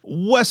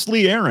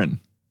 Wesley Aaron.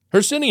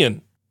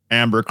 Hercinian.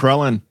 Amber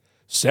Krellin.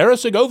 Sarah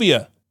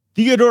Segovia.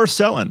 Theodore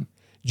Sellen.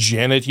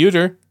 Janet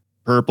Uter.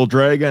 Purple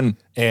Dragon.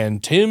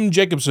 And Tim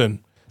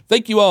Jacobson.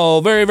 Thank you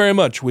all very, very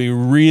much. We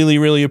really,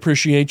 really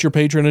appreciate your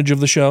patronage of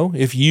the show.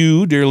 If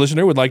you, dear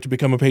listener, would like to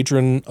become a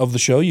patron of the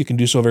show, you can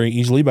do so very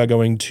easily by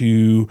going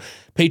to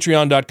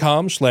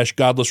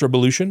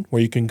patreon.com/godlessrevolution,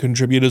 where you can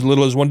contribute as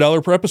little as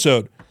 $1 per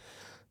episode.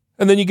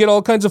 And then you get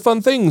all kinds of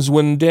fun things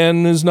when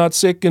Dan is not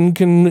sick and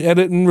can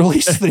edit and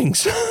release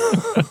things.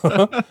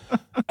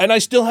 And I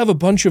still have a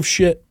bunch of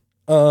shit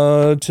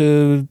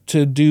to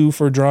do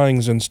for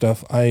drawings and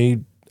stuff. I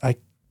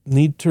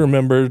need to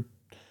remember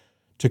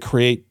to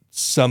create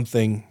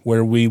something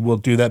where we will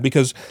do that,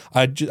 because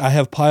I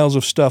have piles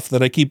of stuff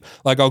that I keep.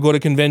 Like, I'll go to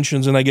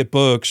conventions and I get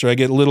books, or I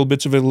get little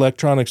bits of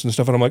electronics and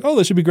stuff, and I'm like, oh,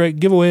 this would be great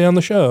giveaway on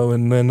the show,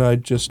 and then I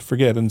just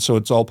forget, and so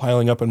it's all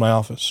piling up in my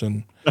office,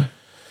 and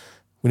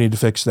we need to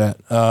fix that.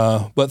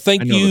 But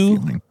thank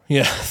you.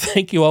 Yeah.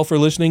 Thank you all for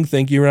listening.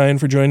 Thank you, Ryan,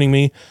 for joining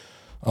me.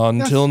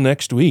 Until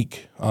next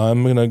week,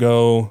 I'm going to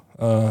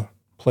go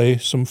play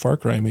some Far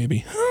Cry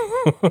maybe.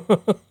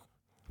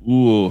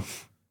 Ooh,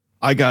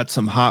 I got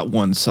some Hot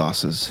One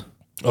sauces.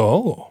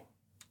 Oh.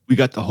 We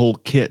got the whole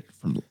kit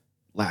from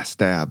Last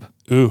Stab.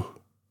 Ooh.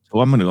 So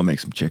I'm going to go make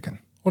some chicken.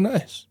 Oh,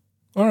 nice.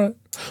 All right.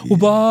 Yeah. Well,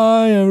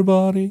 bye,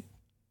 everybody.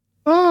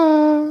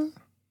 Bye.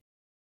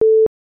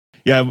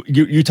 Yeah,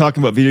 you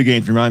talking about video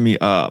games remind me,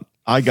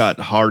 I got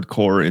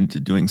hardcore into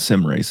doing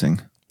sim racing.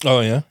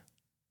 Oh, yeah?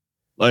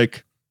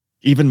 Like,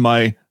 even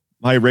my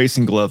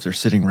racing gloves are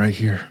sitting right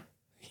here.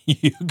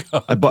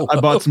 I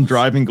bought some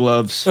driving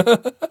gloves.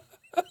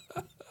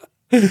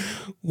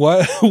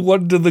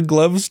 What do the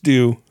gloves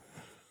do?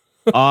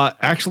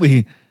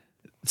 Actually,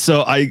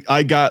 so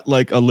I got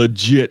like a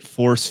legit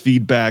force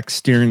feedback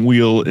steering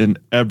wheel and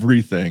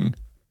everything.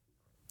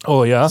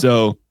 Oh yeah.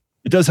 So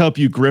it does help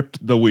you grip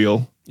the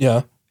wheel.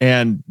 Yeah.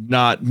 And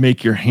not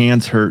make your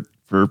hands hurt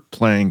for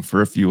playing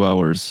for a few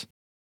hours.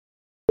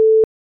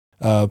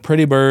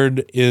 Pretty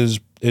Bird is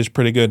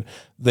pretty good.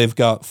 They've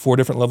got 4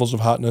 different levels of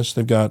hotness.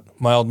 They've got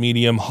mild,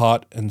 medium,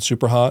 hot, and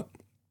super hot.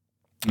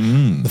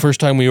 The first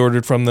time we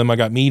ordered from them, I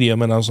got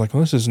medium, and I was like,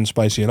 well, this isn't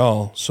spicy at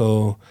all.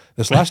 So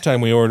this last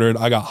time we ordered,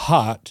 I got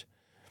hot,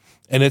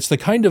 and it's the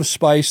kind of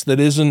spice that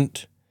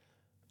isn't,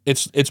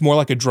 it's more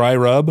like a dry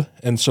rub,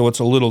 and so it's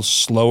a little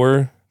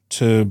slower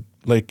to,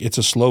 like, it's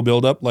a slow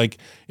buildup. Like,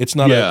 it's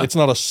not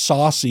a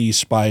saucy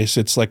spice.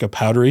 It's like a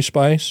powdery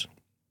spice.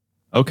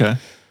 Okay.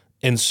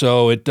 And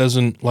so it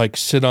doesn't like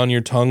sit on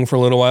your tongue for a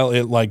little while.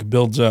 It like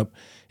builds up.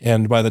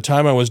 And by the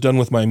time I was done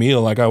with my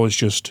meal, like I was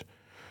just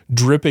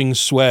dripping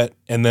sweat,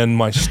 and then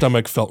my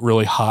stomach felt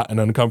really hot and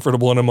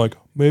uncomfortable. And I'm like,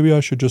 maybe I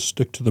should just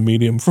stick to the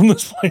medium from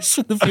this place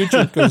in the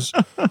future, because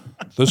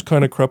this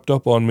kind of crept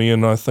up on me,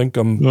 and I think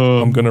I'm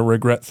going to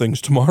regret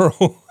things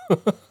tomorrow.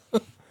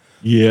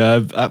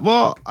 Yeah.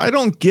 Well, I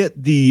don't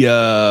get the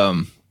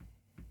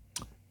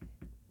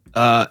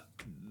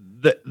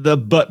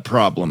butt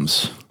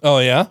problems. Oh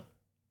yeah.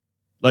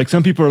 Like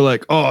some people are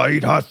like, oh, I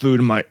eat hot food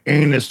and my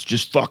anus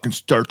just fucking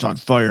starts on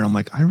fire. I'm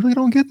like, I really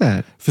don't get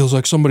that. Feels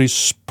like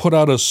somebody's put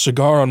out a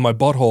cigar on my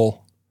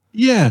butthole.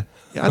 Yeah.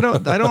 I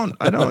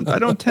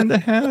don't tend to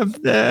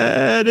have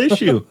that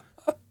issue.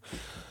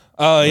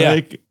 Yeah,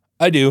 like,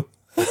 I do.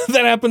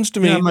 That happens to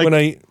me when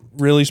I eat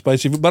really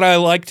spicy food, but I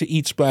like to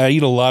eat, I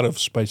eat a lot of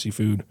spicy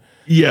food.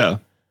 Yeah.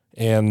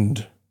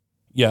 And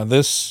yeah,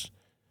 the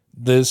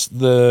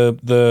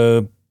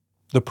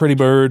Pretty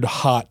Bird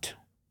hot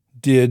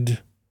did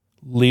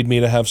lead me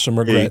to have some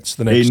regrets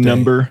the next day.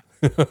 Number.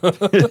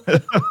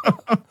 I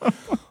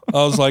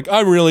was like,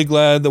 I'm really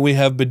glad that we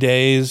have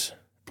bidets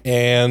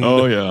and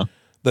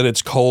that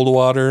it's cold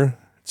water.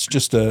 It's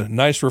just a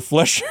nice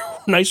refreshing,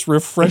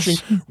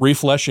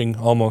 refreshing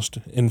almost.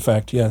 In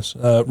fact, yes,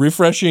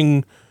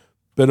 refreshing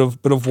bit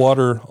of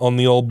water on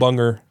the old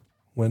bunger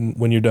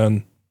when you're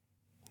done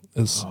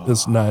is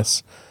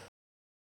nice.